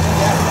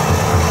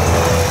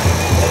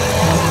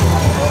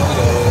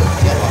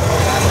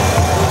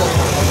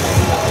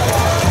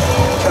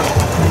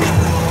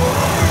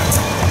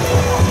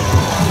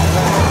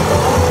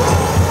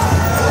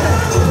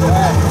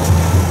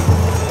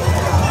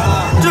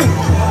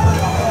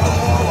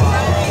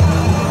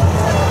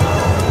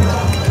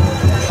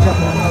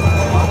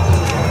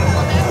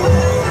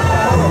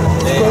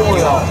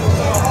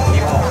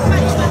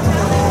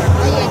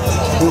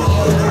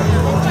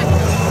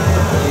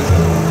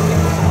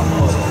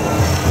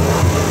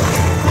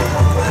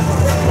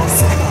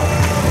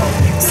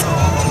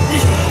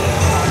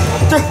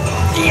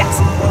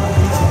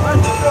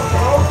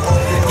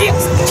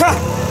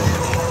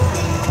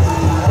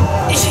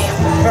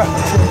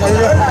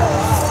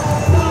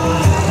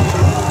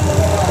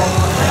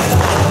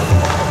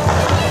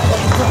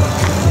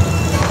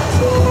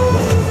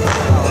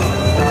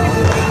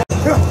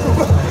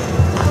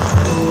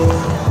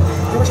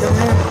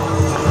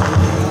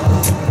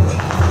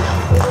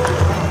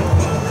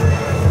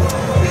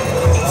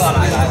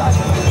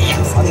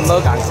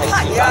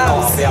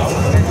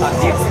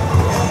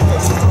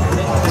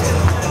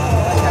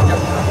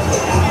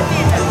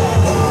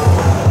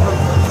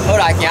 好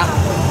来行。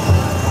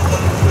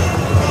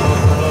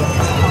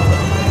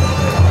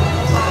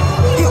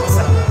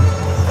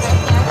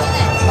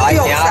来行，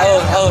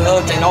好，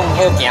真拢好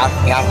行，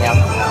来行。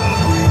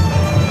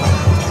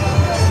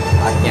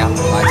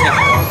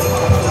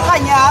汉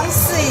阳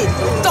市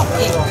动力。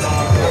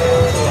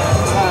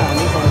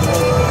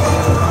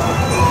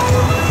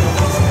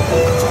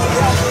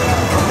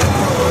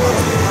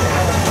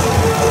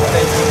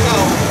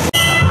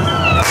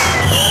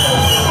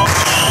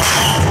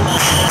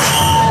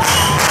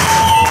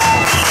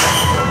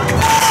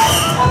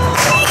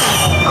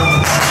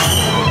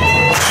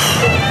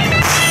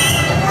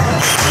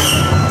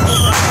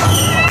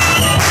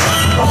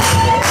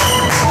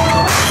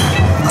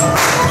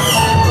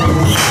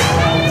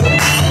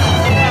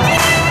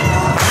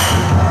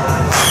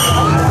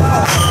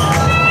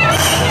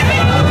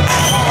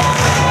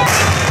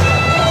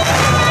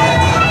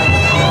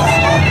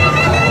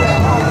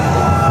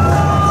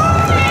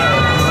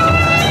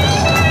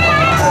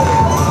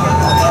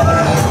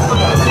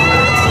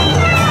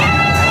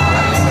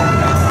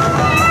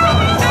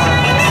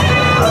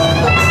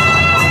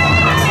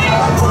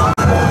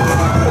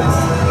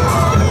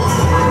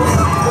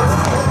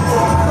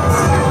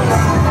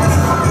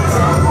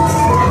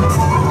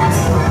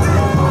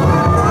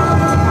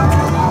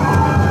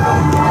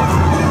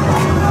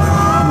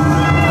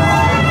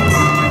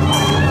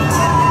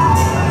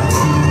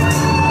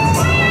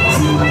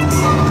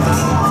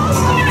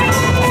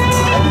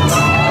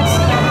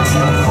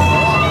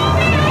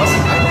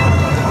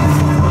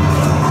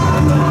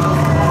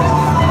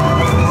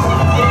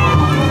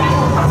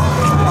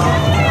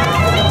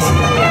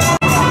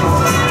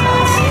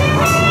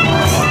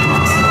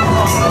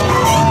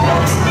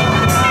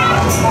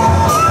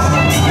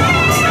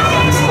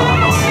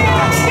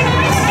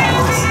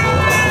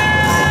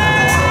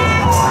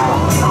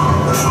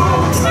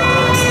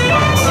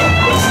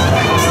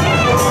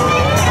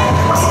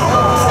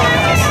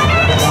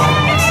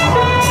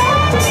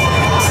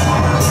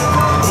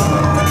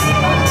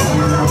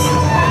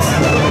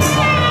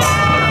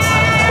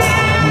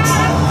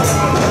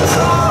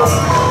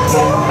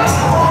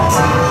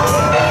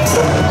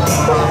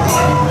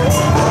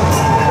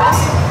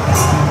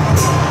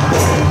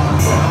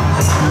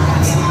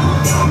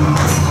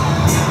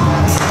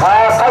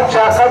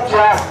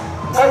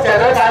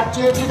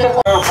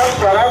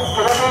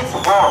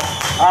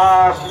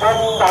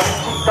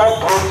咱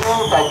投资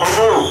在投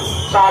入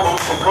3年1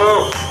科，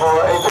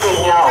这个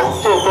名号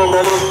这边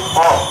的哩，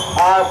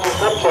真感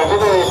谢这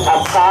个参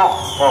加，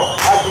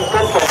真感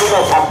谢这个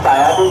参赛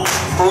啊，你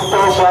多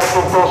谢，真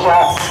多谢，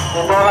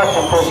真多啦，真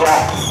多谢。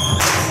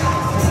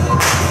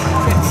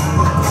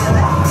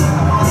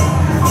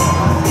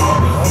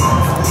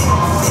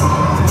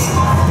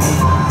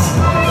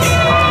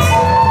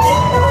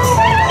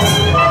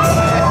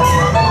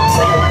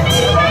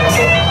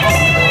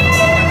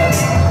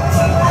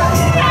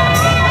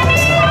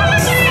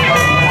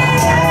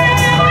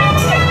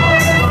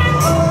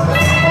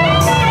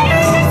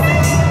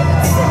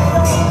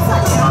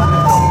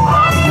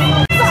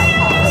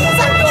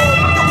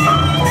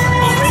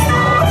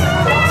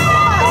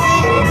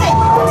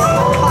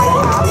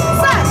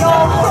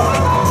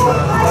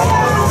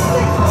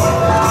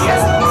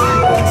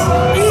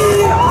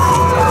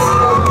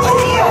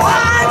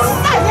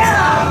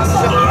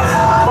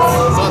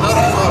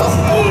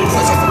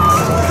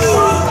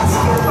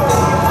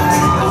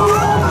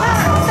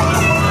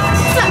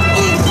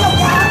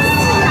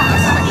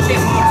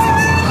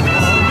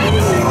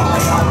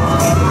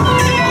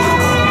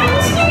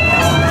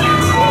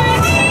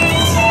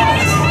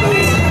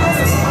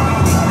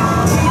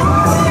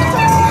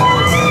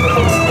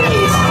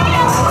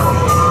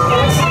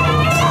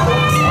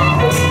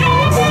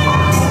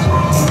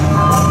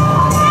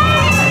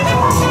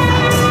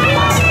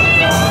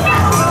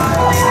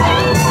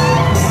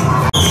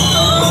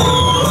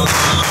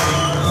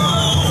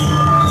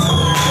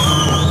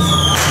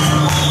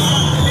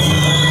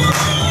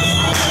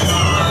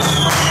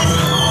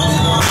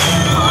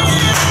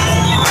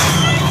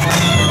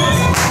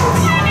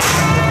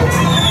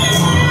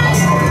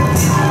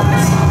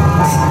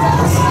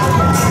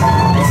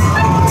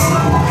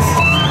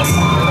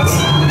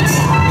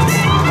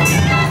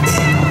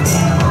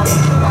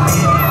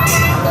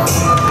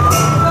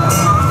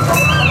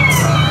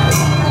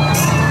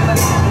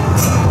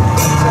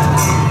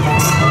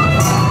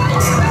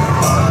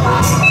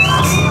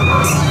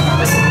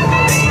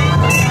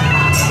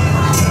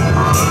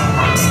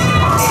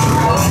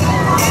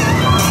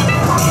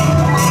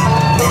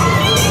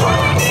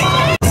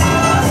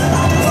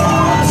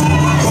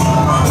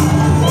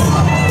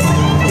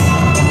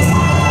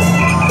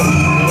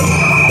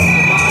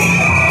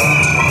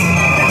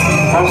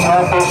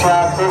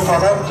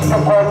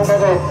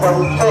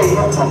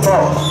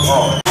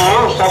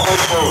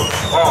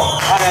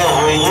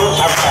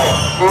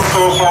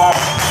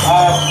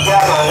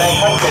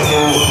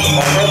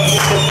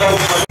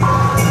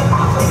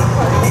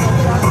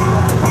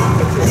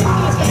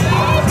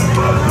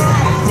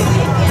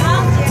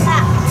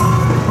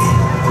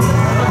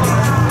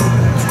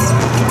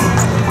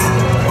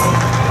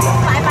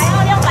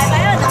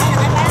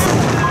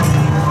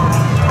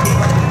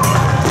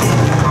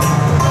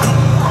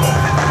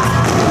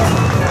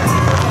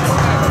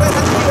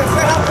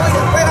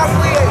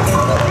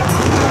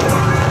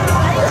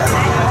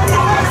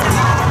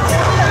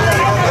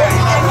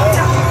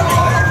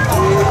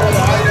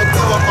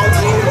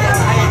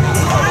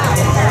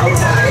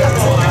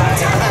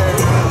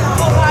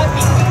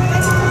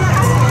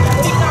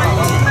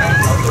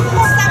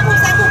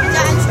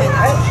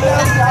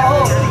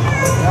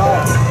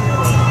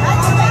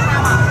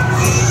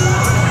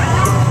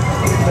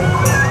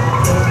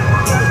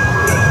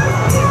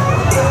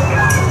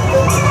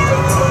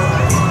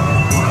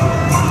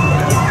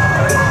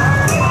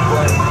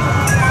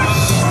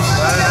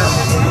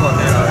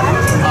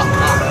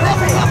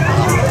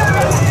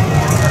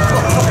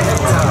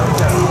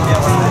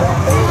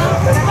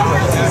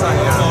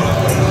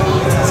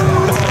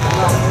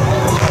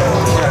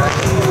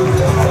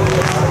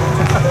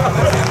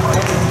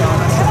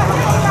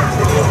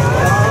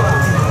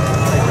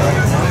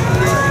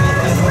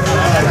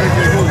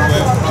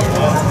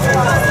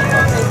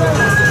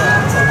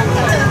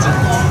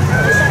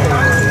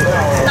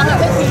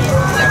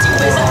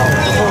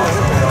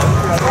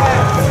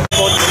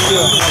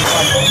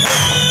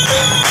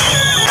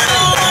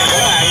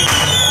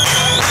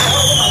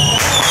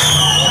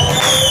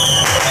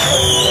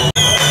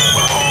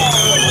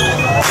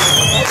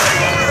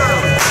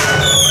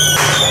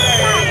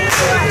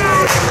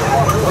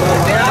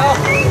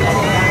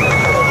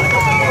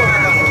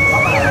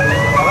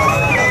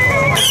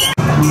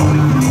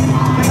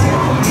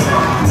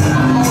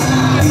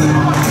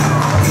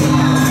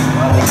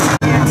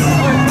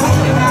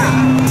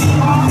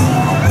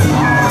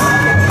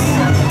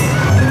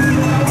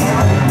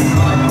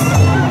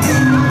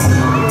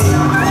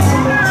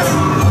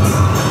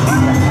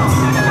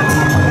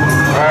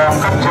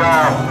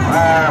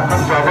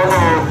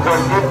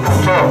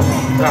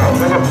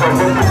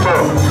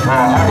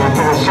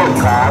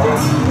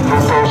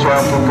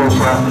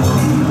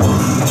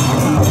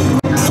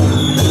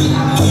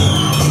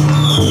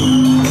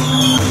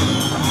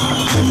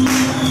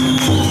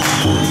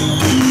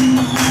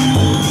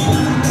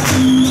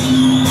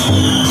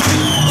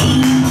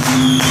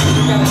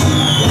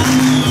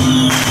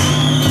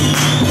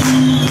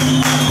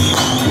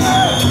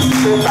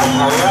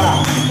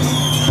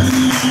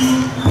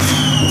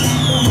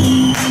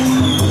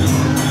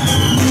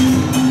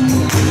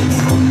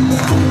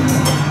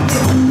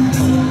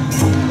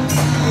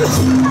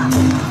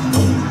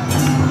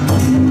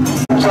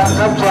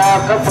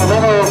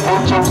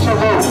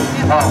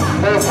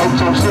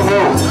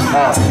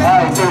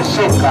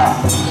性格，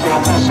小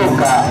资性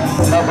格，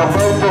那个本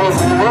地服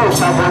务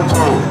三分钟，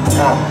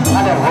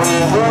他的回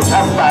复参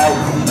拜，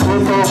今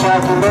天下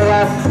今天啊。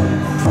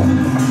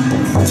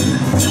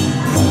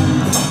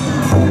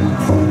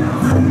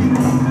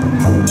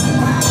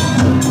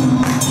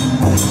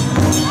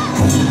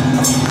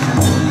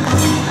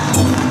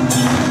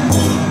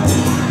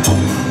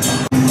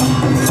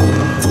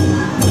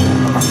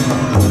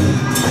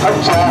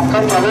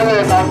刚才那个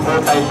老婆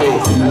大地，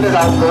那个老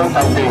婆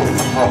大地，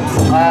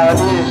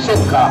你性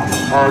格，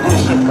你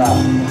性格。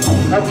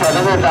刚才那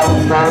个老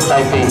婆大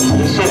地，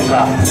你性格，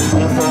你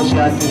多些，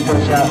你多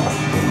些。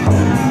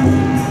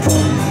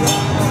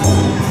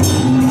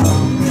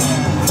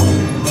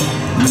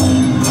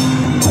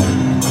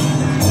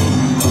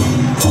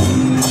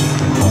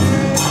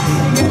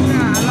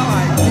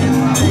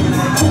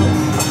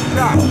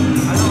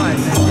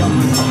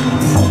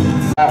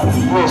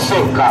你性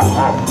格，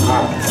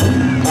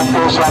你多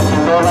些，你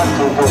多啦，你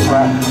多些。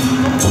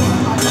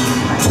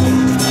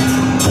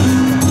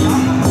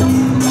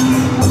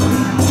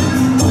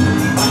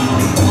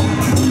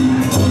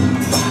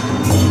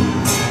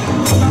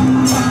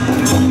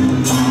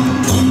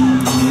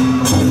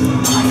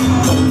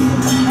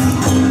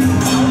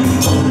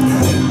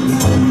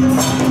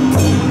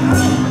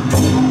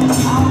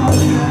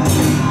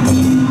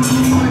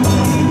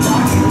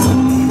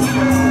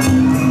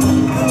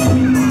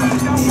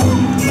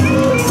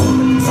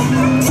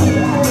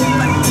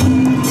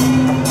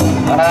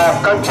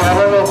刚才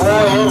那个欢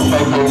迎大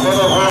地，那个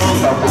欢迎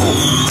大地，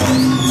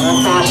你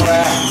多些。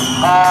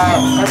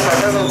刚才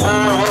那个欢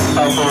迎大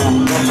地，你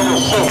这个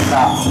性格，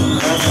你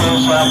多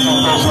些，你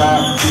多些。